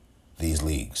destroy these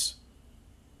leagues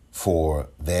for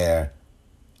their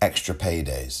extra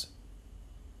paydays.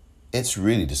 It's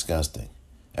really disgusting.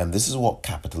 And this is what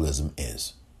capitalism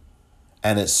is.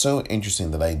 And it's so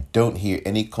interesting that I don't hear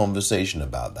any conversation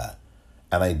about that.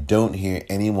 And I don't hear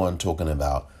anyone talking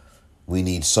about we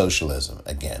need socialism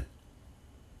again.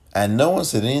 And no one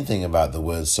said anything about the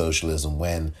word socialism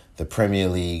when the Premier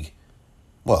League,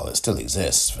 well, it still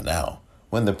exists for now.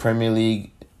 When the Premier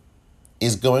League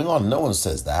is going on, no one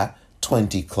says that.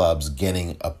 20 clubs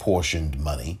getting apportioned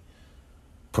money,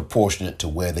 proportionate to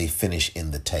where they finish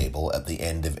in the table at the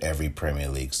end of every Premier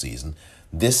League season.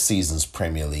 This season's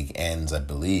Premier League ends, I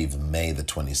believe, May the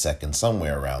 22nd,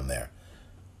 somewhere around there.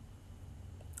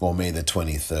 Or May the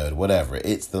 23rd, whatever.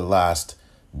 It's the last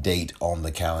date on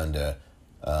the calendar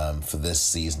for this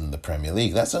season of the Premier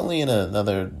League. That's only in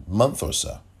another month or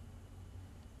so.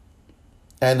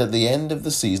 And at the end of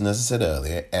the season, as I said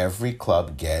earlier, every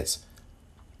club gets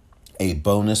a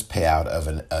bonus payout of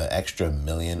an extra £1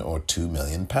 million or £2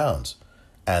 million.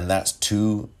 And that's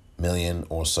 £2 million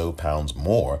or so pounds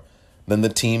more than the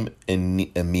team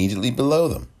immediately below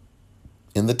them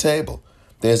in the table.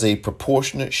 There's a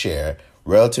proportionate share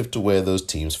relative to where those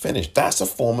teams finish. That's a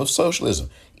form of socialism.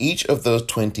 Each of those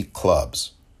 20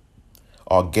 clubs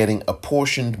are getting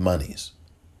apportioned monies.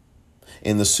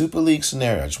 In the Super League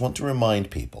scenario, I just want to remind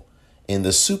people, in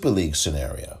the Super League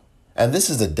scenario, and this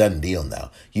is a done deal now.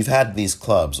 You've had these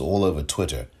clubs all over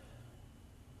Twitter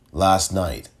last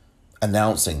night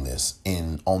announcing this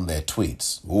on their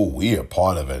tweets. Oh, we are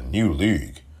part of a new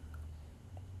league.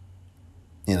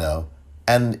 You know,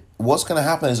 and what's going to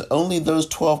happen is only those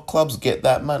 12 clubs get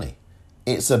that money.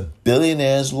 It's a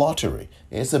billionaire's lottery.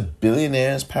 It's a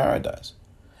billionaire's paradise.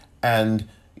 And,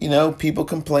 you know, people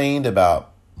complained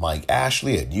about Mike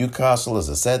Ashley at Newcastle, as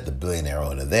I said, the billionaire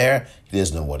owner there. He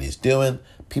doesn't know what he's doing.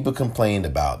 People complained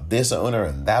about this owner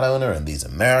and that owner, and these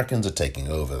Americans are taking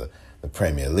over the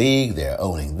Premier League. They're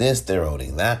owning this, they're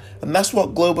owning that. And that's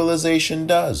what globalization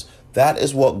does. That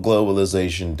is what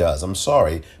globalization does. I'm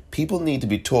sorry, People need to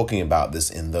be talking about this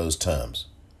in those terms.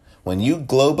 When you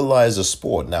globalize a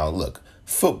sport, now look,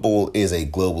 football is a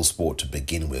global sport to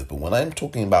begin with, but when I'm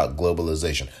talking about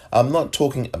globalization, I'm not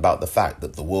talking about the fact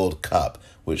that the World Cup,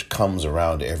 which comes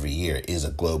around every year, is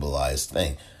a globalized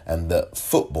thing, and that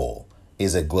football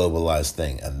is a globalized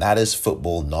thing, and that is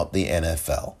football, not the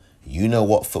NFL. You know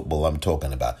what football I'm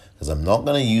talking about, because I'm not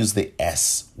going to use the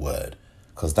S word,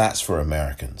 because that's for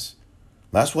Americans.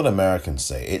 That's what Americans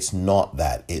say. It's not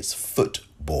that. It's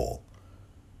football.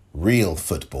 Real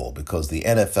football, because the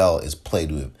NFL is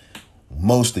played with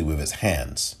mostly with its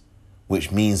hands,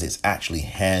 which means it's actually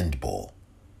handball.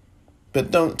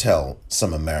 But don't tell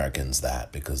some Americans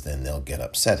that, because then they'll get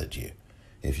upset at you.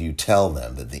 If you tell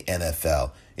them that the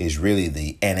NFL is really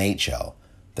the NHL,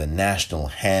 the National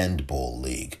Handball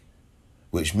League,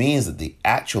 which means that the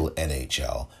actual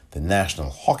NHL, the National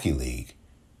Hockey League,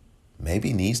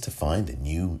 maybe needs to find a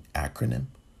new acronym?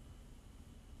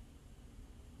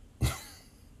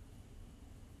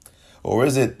 Or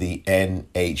is it the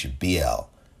NHBL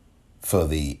for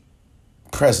the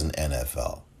present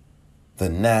NFL, the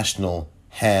National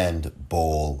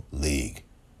Handball League,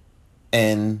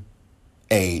 NHBL?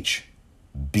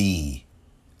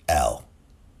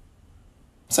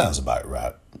 Sounds about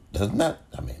right, doesn't that?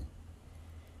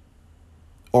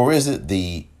 Or is it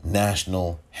the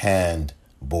National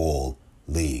Handball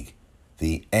League,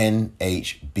 the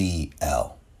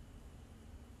NHBL?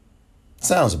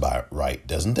 Sounds about right,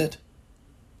 doesn't it?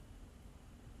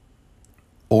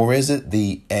 Or is it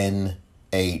the NHBL,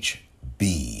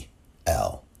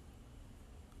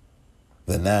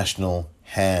 the National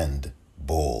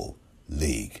Handball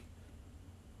League?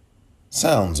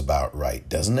 Sounds about right,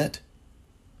 doesn't it?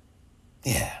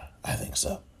 Yeah, I think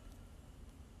so.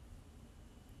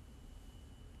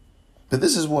 But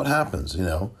this is what happens,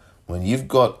 when you've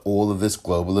got all of this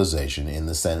globalization in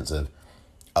the sense of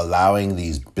allowing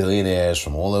these billionaires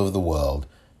from all over the world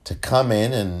to come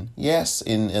in and, yes,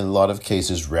 in a lot of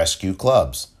cases, rescue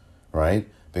clubs, right?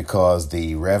 Because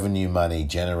the revenue money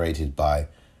generated by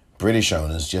British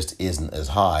owners just isn't as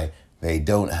high. They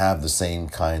don't have the same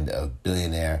kind of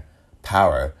billionaire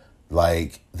power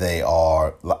like they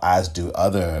are, as do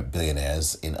other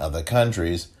billionaires in other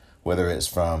countries, whether it's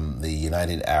from the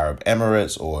United Arab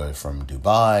Emirates or from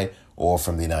Dubai or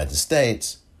from the United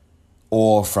States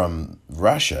or from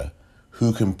Russia,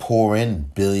 who can pour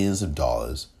in billions of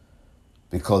dollars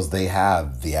because they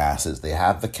have the assets, they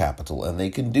have the capital, and they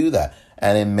can do that.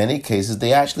 And in many cases,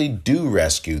 they actually do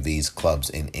rescue these clubs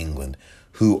in England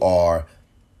who are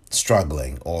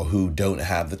struggling or who don't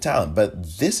have the talent.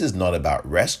 But this is not about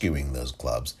rescuing those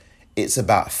clubs. It's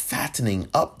about fattening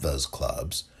up those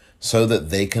clubs so that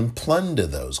they can plunder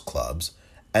those clubs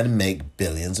and make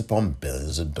billions upon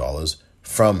billions of dollars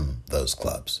from those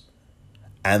clubs.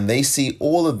 And they see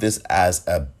all of this as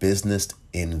a business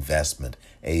investment,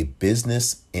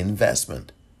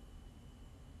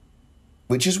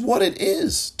 which is what it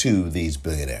is to these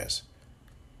billionaires.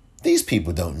 These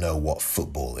people don't know what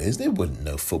football is. They wouldn't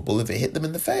know football if it hit them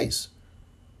in the face.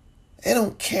 They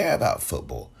don't care about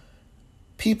football.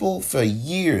 People for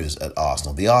years at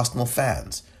Arsenal, the Arsenal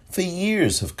fans, for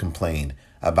years have complained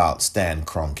about Stan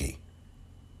Kroenke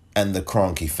and the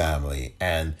Kroenke family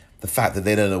and the fact that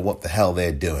they don't know what the hell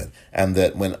they're doing, and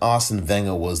that when Arsene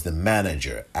Wenger was the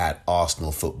manager at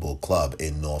Arsenal Football Club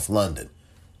in North London,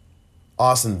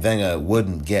 Arsene Wenger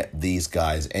wouldn't get these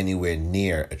guys anywhere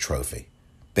near a trophy.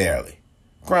 Barely.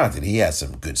 Granted, he had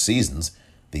some good seasons.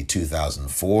 The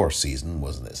 2004 season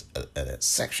was an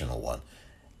exceptional one.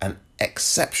 An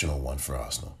exceptional one for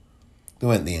Arsenal. They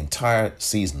went the entire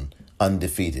season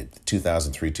undefeated, the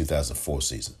 2003-2004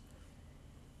 season.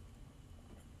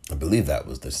 I believe that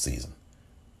was the season.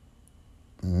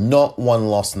 Not one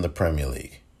loss in the Premier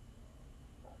League.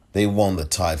 They won the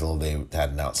title. They had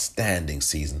an outstanding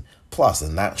season. Plus,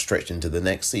 and that stretched into the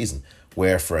next season,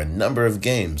 where for a number of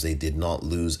games they did not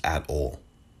lose at all.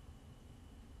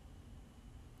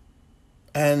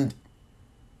 And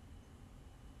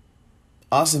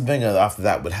Arsene Wenger after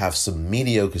that would have some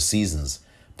mediocre seasons,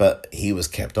 but he was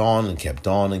kept on and kept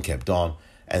on and kept on.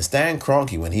 And Stan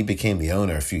Kroenke, when he became the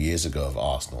owner a few years ago of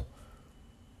Arsenal,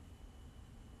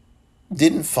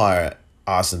 didn't fire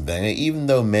Arsene Wenger, even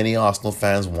though many Arsenal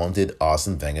fans wanted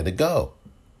Arsene Wenger to go.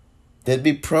 There'd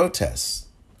be protests.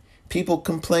 People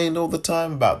complained all the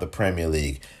time about the Premier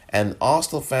League, and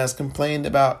Arsenal fans complained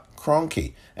about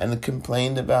Kroenke and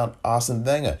complained about Arsene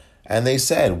Wenger. And they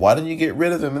said, why don't you get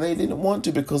rid of him? And they didn't want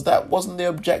to, because that wasn't the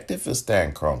objective for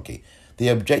Stan Kroenke. The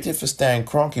objective for Stan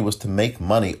Kroenke was to make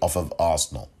money off of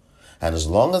Arsenal. And as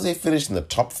long as they finished in the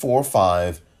top 4 or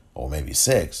 5, or maybe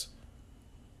 6,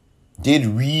 did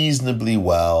reasonably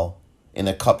well in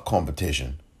a cup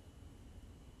competition.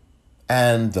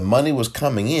 And the money was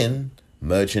coming in,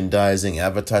 merchandising,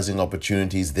 advertising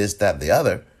opportunities, this, that, the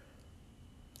other.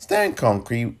 Stan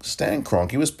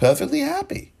Kroenke was perfectly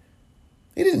happy.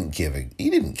 He didn't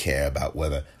care about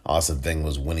whether Arsene Wenger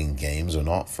was winning games or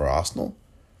not for Arsenal.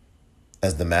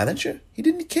 As the manager, he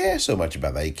didn't care so much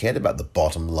about that. He cared about the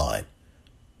bottom line.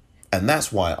 And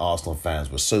that's why Arsenal fans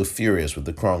were so furious with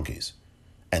the Kroenkes.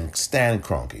 And Stan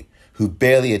Kroenke, who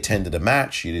barely attended a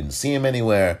match, you didn't see him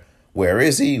anywhere. Where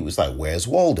is he? It was like, where's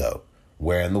Waldo?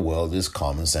 Where in the world is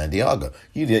Carmen Sandiego?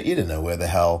 You didn't know where the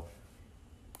hell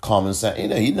Carmen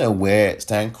Sandiego, you didn't know where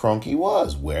Stan Kroenke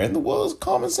was. Where in the world is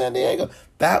Carmen Sandiego?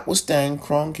 That was Stan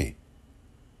Kroenke.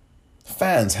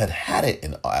 Fans had it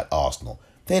at Arsenal.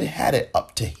 They'd had it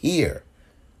up to here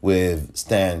with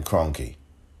Stan Kroenke.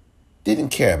 Didn't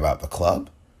care about the club.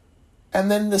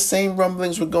 And then the same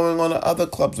rumblings were going on at other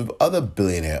clubs with other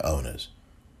billionaire owners.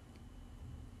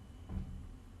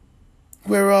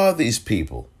 Where are these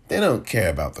people? They don't care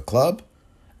about the club.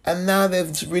 And now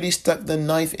they've really stuck the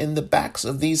knife in the backs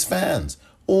of these fans.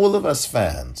 All of us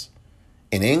fans.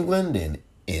 In England,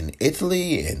 in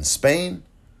Italy, in Spain.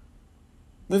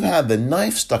 We've had the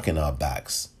knife stuck in our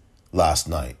backs last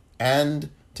night and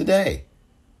today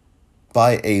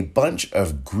by a bunch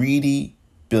of greedy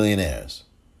billionaires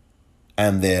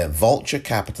and their vulture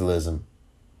capitalism.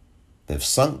 They've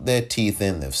sunk their teeth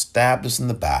in, they've stabbed us in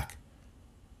the back,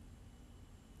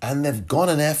 and they've gone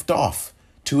and effed off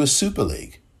to a Super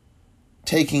League,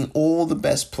 taking all the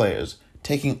best players,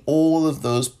 taking all of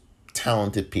those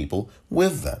talented people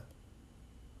with them.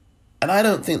 And I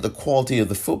don't think the quality of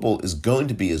the football is going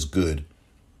to be as good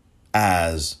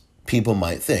as people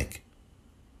might think.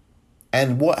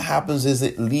 And what happens is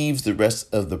it leaves the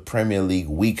rest of the Premier League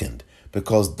weakened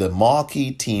because the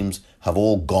marquee teams have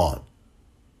all gone.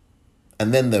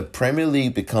 And then the Premier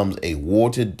League becomes a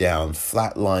watered down,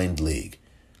 flatlined league.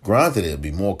 Granted, it'll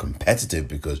be more competitive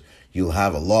because you'll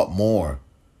have a lot more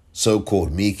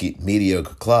so-called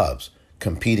mediocre clubs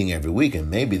competing every week, and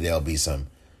maybe there'll be some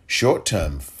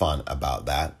short-term fun about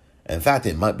that. In fact,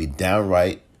 it might be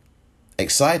downright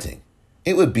exciting.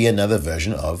 It would be another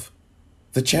version of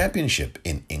the championship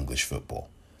in English football,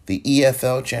 the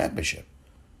EFL Championship.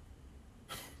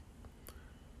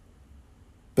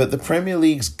 But the Premier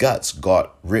League's guts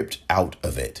got ripped out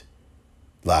of it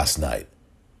last night.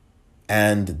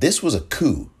 And this was a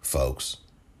coup, folks.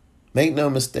 Make no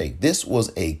mistake, this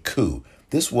was a coup.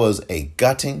 This was a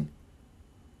gutting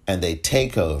and a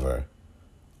takeover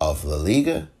of La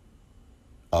Liga,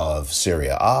 of Serie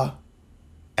A,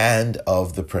 and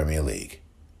of the Premier League.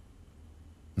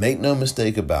 Make no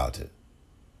mistake about it.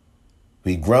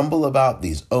 We grumble about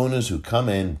these owners who come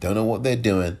in, don't know what they're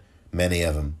doing, many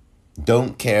of them,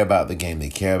 don't care about the game. They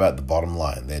care about the bottom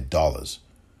line, their dollars,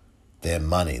 their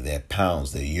money, their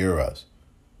pounds, their euros.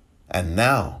 And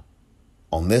now,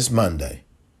 on this Monday,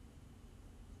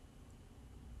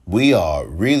 we are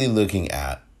really looking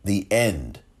at the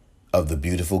end of the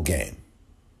beautiful game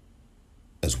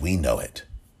as we know it.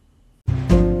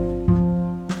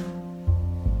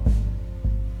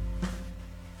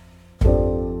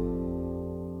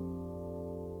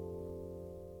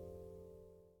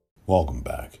 Welcome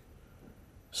back.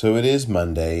 So it is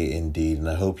Monday indeed, and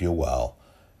I hope you're well.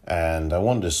 And I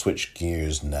wanted to switch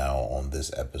gears now on this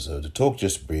episode to talk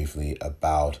just briefly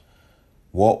about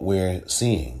what we're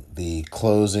seeing, the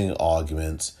closing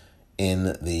arguments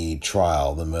in the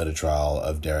trial, the murder trial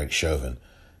of Derek Chauvin.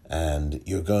 And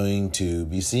you're going to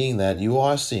be seeing that, you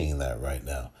are seeing that right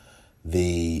now.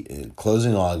 The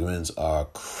closing arguments are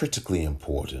critically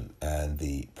important, and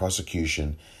the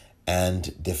prosecution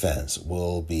and defense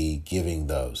will be giving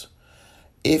those.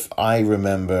 If I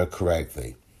remember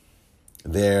correctly,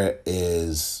 there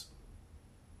is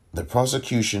the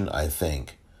prosecution, I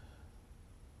think.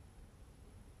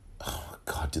 Oh,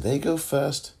 God, did they go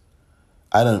first?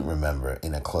 I don't remember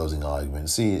in a closing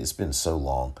argument. See, it's been so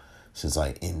long since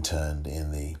I interned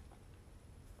in the...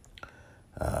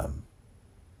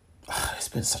 it's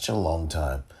been such a long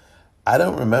time. I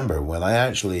don't remember when I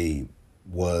actually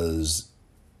was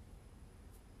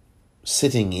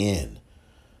sitting in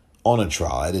on a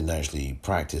trial. I didn't actually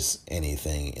practice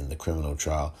anything in the criminal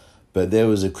trial, but there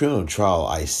was a criminal trial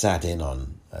I sat in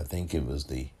on. I think it was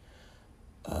the,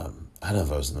 I don't know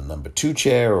if I was in the number 2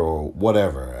 chair or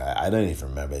whatever. I don't even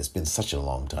remember. It's been such a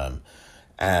long time.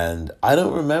 And I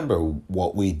don't remember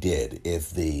what we did, if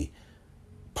the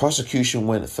prosecution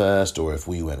went first or if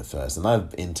we went first. And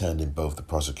I've interned in both the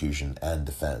prosecution and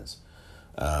defense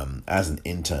as an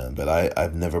intern, but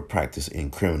I've never practiced in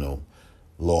criminal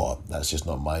law. That's just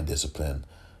not my discipline.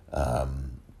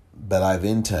 but I've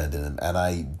interned in them, and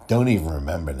I don't even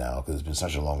remember now, because it's been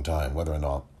such a long time, whether or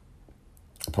not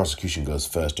the prosecution goes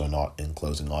first or not in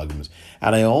closing arguments.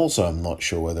 And I also am not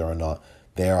sure whether or not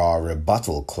there are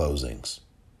rebuttal closings.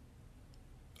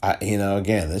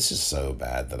 Again, this is so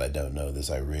bad that I don't know this.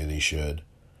 I really should,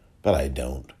 but I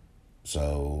don't.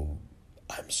 So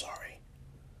I'm sorry.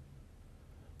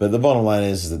 But the bottom line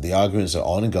is that the arguments are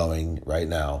ongoing right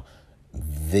now.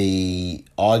 The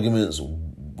arguments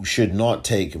should not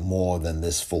take more than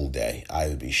this full day. I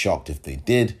would be shocked if they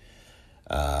did.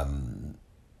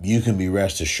 You can be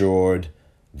rest assured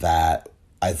that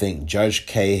I think Judge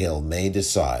Cahill may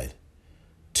decide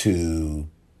to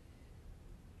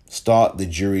start the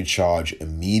jury charge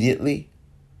immediately,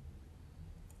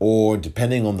 or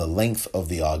depending on the length of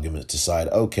the arguments, decide,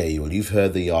 okay, well, you've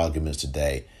heard the arguments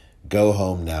today, go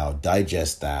home now,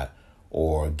 digest that,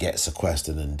 or get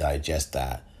sequestered and digest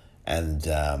that, and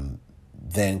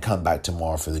then come back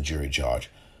tomorrow for the jury charge.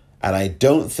 And I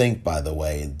don't think, by the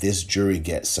way, this jury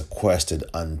gets sequestered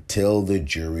until the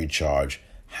jury charge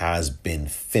has been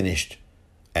finished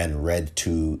and read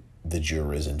to the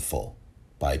jurors in full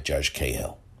by Judge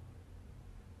Cahill.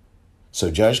 So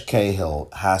Judge Cahill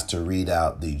has to read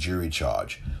out the jury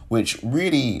charge, which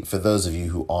really, for those of you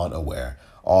who aren't aware,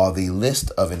 are the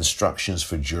list of instructions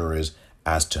for jurors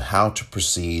as to how to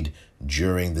proceed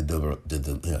during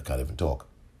I can't even talk.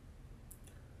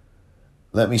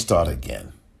 Let me start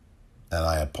again, and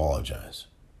I apologize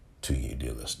to you,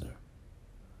 dear listener.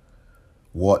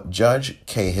 What Judge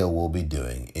Cahill will be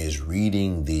doing is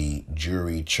reading the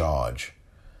jury charge.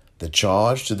 The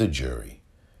charge to the jury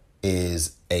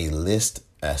is a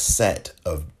set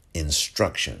of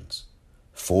instructions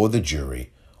for the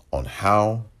jury on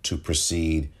how to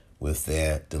proceed with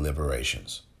their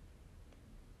deliberations.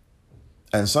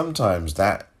 And sometimes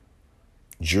that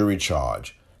jury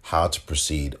charge, how to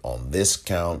proceed on this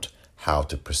count, how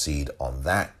to proceed on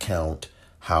that count,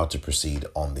 how to proceed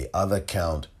on the other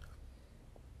count,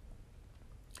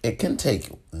 it can take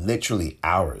literally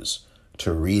hours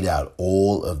to read out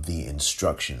all of the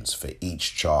instructions for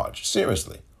each charge.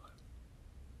 Seriously.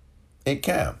 It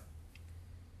can.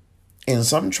 In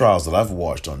some trials that I've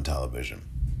watched on television,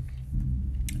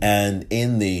 and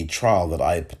in the trial that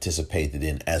I participated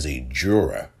in as a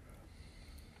juror,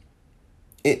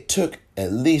 it took,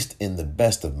 at least in the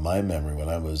best of my memory, when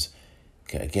I was,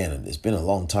 again, it's been a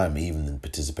long time even in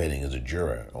participating as a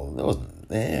juror.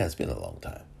 It's been a long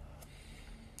time.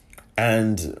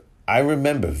 And I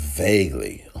remember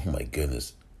vaguely, oh my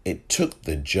goodness, it took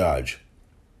the judge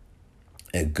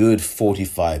a good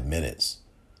 45 minutes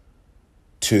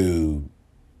to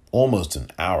almost an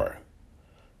hour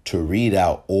to read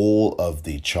out all of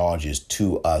the charges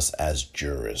to us as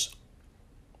jurors.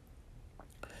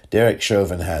 Derek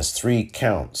Chauvin has 3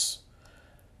 counts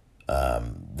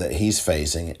that he's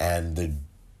facing, and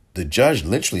the judge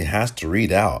literally has to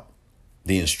read out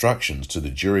the instructions to the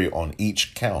jury on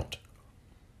each count.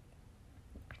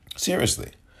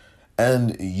 Seriously.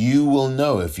 And you will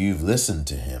know, if you've listened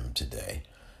to him today,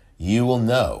 you will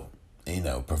know,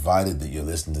 provided that you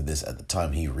listen to this at the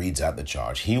time he reads out the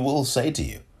charge, he will say to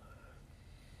you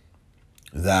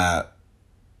that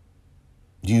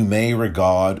you may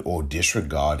regard or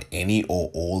disregard any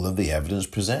or all of the evidence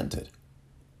presented.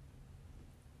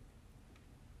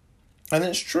 And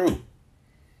it's true.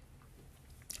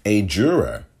 A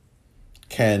juror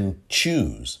can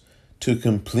choose to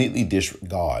completely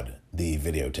disregard the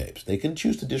videotapes. They can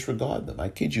choose to disregard them. I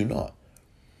kid you not.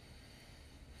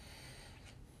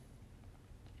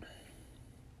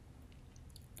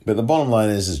 But the bottom line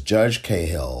is Judge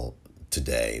Cahill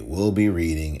today will be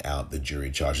reading out the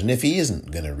jury charge. And if he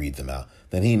isn't going to read them out,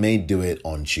 then he may do it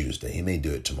on Tuesday. He may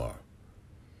do it tomorrow.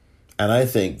 And I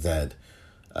think that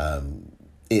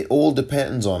it all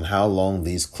depends on how long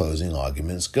these closing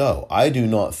arguments go. I do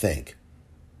not think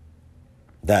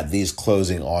that these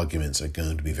closing arguments are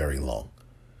going to be very long.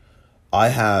 I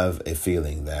have a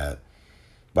feeling that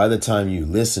by the time you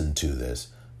listen to this,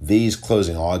 these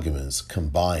closing arguments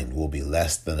combined will be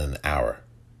less than an hour.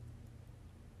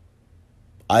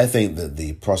 I think that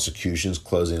the prosecution's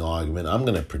closing argument, I'm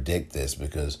going to predict this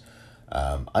because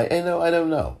I don't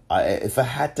know. If I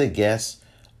had to guess,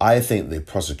 I think the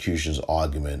prosecution's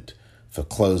argument for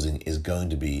closing is going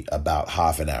to be about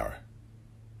half an hour.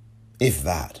 If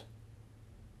that.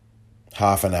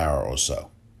 Half an hour or so.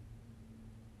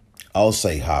 I'll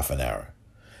say half an hour.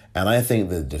 And I think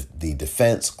that the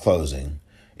defense closing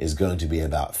is going to be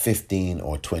about 15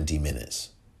 or 20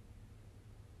 minutes.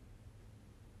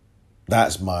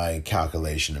 That's my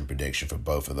calculation and prediction for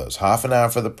both of those. Half an hour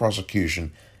for the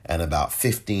prosecution and about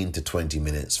 15 to 20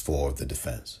 minutes for the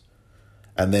defense.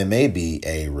 And there may be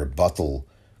a rebuttal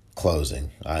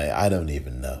closing. I don't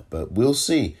even know, but we'll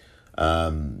see.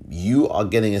 You are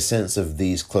getting a sense of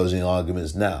these closing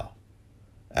arguments now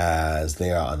as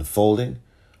they are unfolding,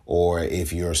 or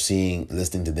if you're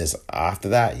listening to this after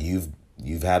that,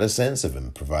 you've had a sense of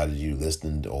them, provided you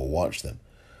listened or watched them.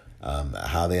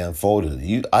 How they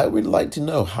unfolded. I would like to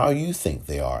know how you think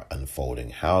they are unfolding,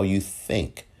 how you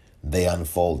think they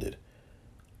unfolded.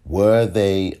 Were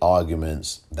they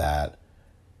arguments that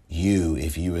you,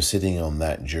 if you were sitting on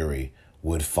that jury,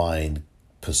 would find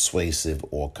persuasive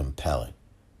or compelling?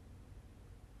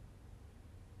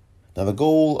 Now, the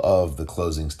goal of the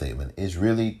closing statement is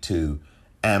really to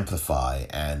amplify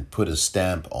and put a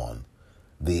stamp on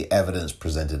the evidence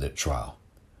presented at trial.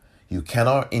 You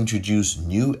cannot introduce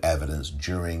new evidence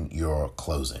during your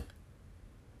closing.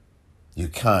 You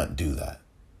can't do that.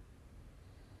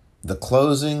 The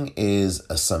closing is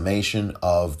a summation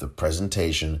of the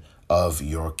presentation of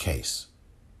your case.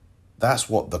 That's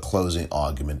what the closing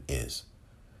argument is.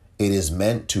 It is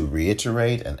meant to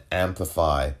reiterate and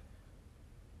amplify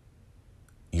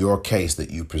your case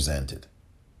that you presented.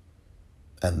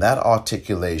 And that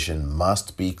articulation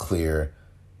must be clear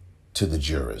to the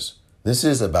jurors. This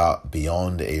is about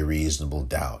beyond a reasonable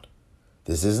doubt.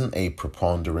 This isn't a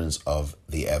preponderance of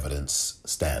the evidence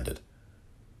standard,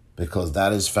 because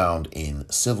that is found in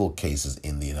civil cases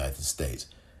in the United States.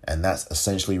 And that's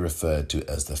essentially referred to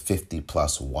as the 50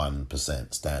 plus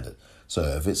 1% standard. So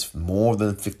if it's more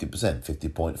than 50%,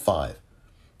 50.5,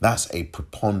 that's a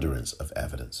preponderance of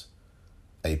evidence,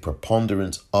 a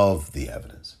preponderance of the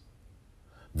evidence,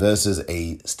 versus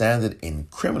a standard in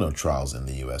criminal trials in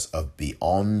the US of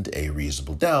beyond a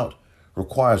reasonable doubt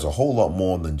requires a whole lot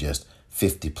more than just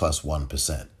 50 plus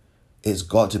 1%. It's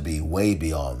got to be way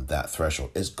beyond that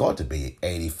threshold. It's got to be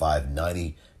 85,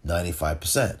 90,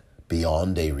 95%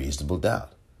 beyond a reasonable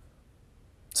doubt.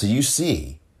 So you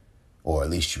see, or at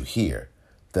least you hear,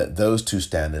 that those two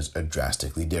standards are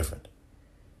drastically different.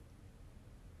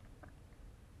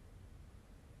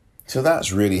 So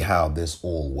that's really how this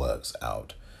all works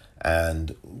out.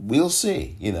 And we'll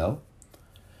see,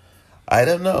 I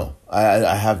don't know.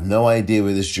 I have no idea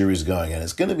where this jury's going, and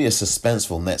it's going to be a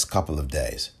suspenseful next couple of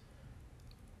days.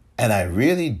 And I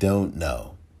really don't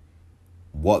know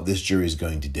what this jury's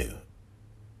going to do.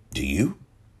 Do you?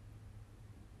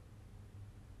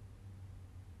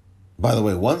 By the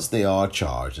way, once they are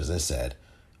charged, as I said,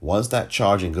 once that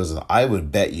charging goes on, I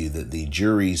would bet you that the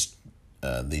judge's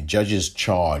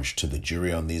charge to the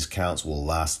jury on these counts will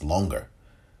last longer.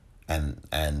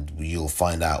 And you'll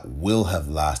find out will have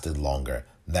lasted longer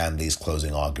than these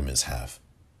closing arguments have.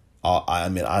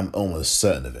 I'm almost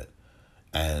certain of it.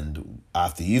 And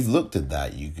after you've looked at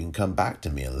that, you can come back to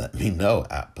me and let me know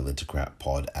at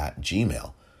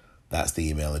politicratpod@gmail.com. That's the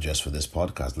email address for this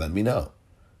podcast. Let me know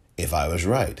if I was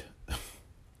right.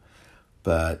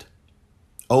 But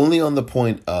only on the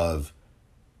point of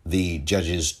the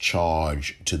judge's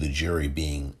charge to the jury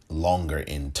being longer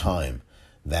in time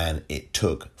than it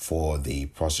took for the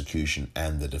prosecution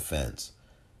and the defense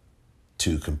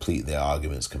to complete their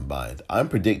arguments combined. I'm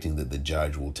predicting that the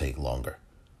judge will take longer.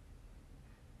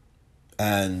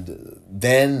 And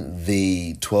then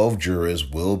the 12 jurors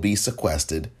will be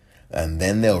sequestered, and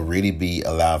then they'll really be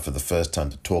allowed for the first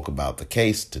time to talk about the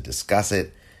case, to discuss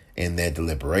it in their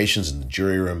deliberations in the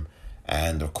jury room.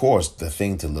 And of course, the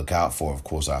thing to look out for, of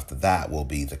course, after that will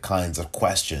be the kinds of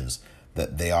questions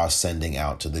that they are sending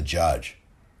out to the judge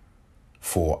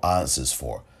for answers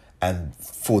for. And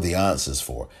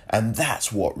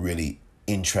that's what really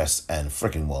interests and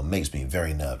freaking makes me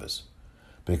very nervous.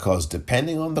 Because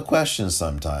depending on the questions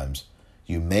sometimes,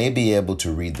 you may be able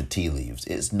to read the tea leaves.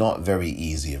 It's not very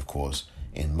easy, of course,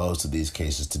 in most of these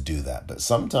cases to do that. But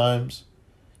sometimes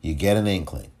you get an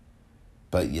inkling,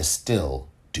 but you still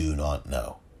do not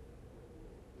know.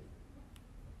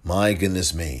 My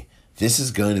goodness me, this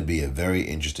is going to be a very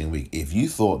interesting week. If you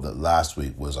thought that last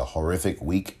week was a horrific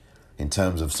week in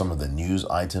terms of some of the news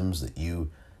items that you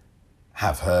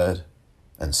have heard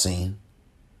and seen,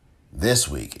 this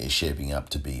week is shaping up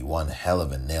to be one hell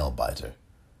of a nail biter,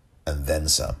 and then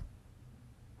some.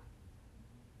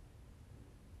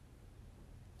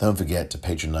 Don't forget to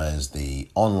patronize the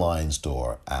online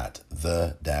store at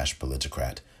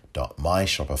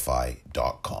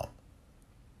the-politicrat.myshopify.com.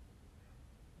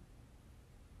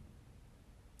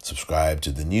 Subscribe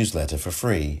to the newsletter for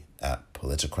free at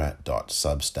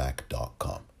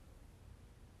politicrat.substack.com.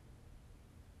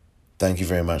 Thank you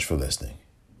very much for listening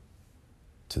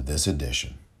to this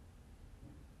edition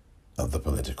of the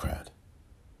Politicrat.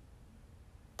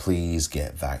 Please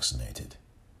get vaccinated.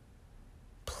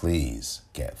 Please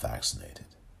get vaccinated.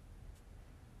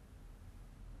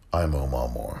 I'm Omar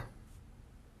Moore.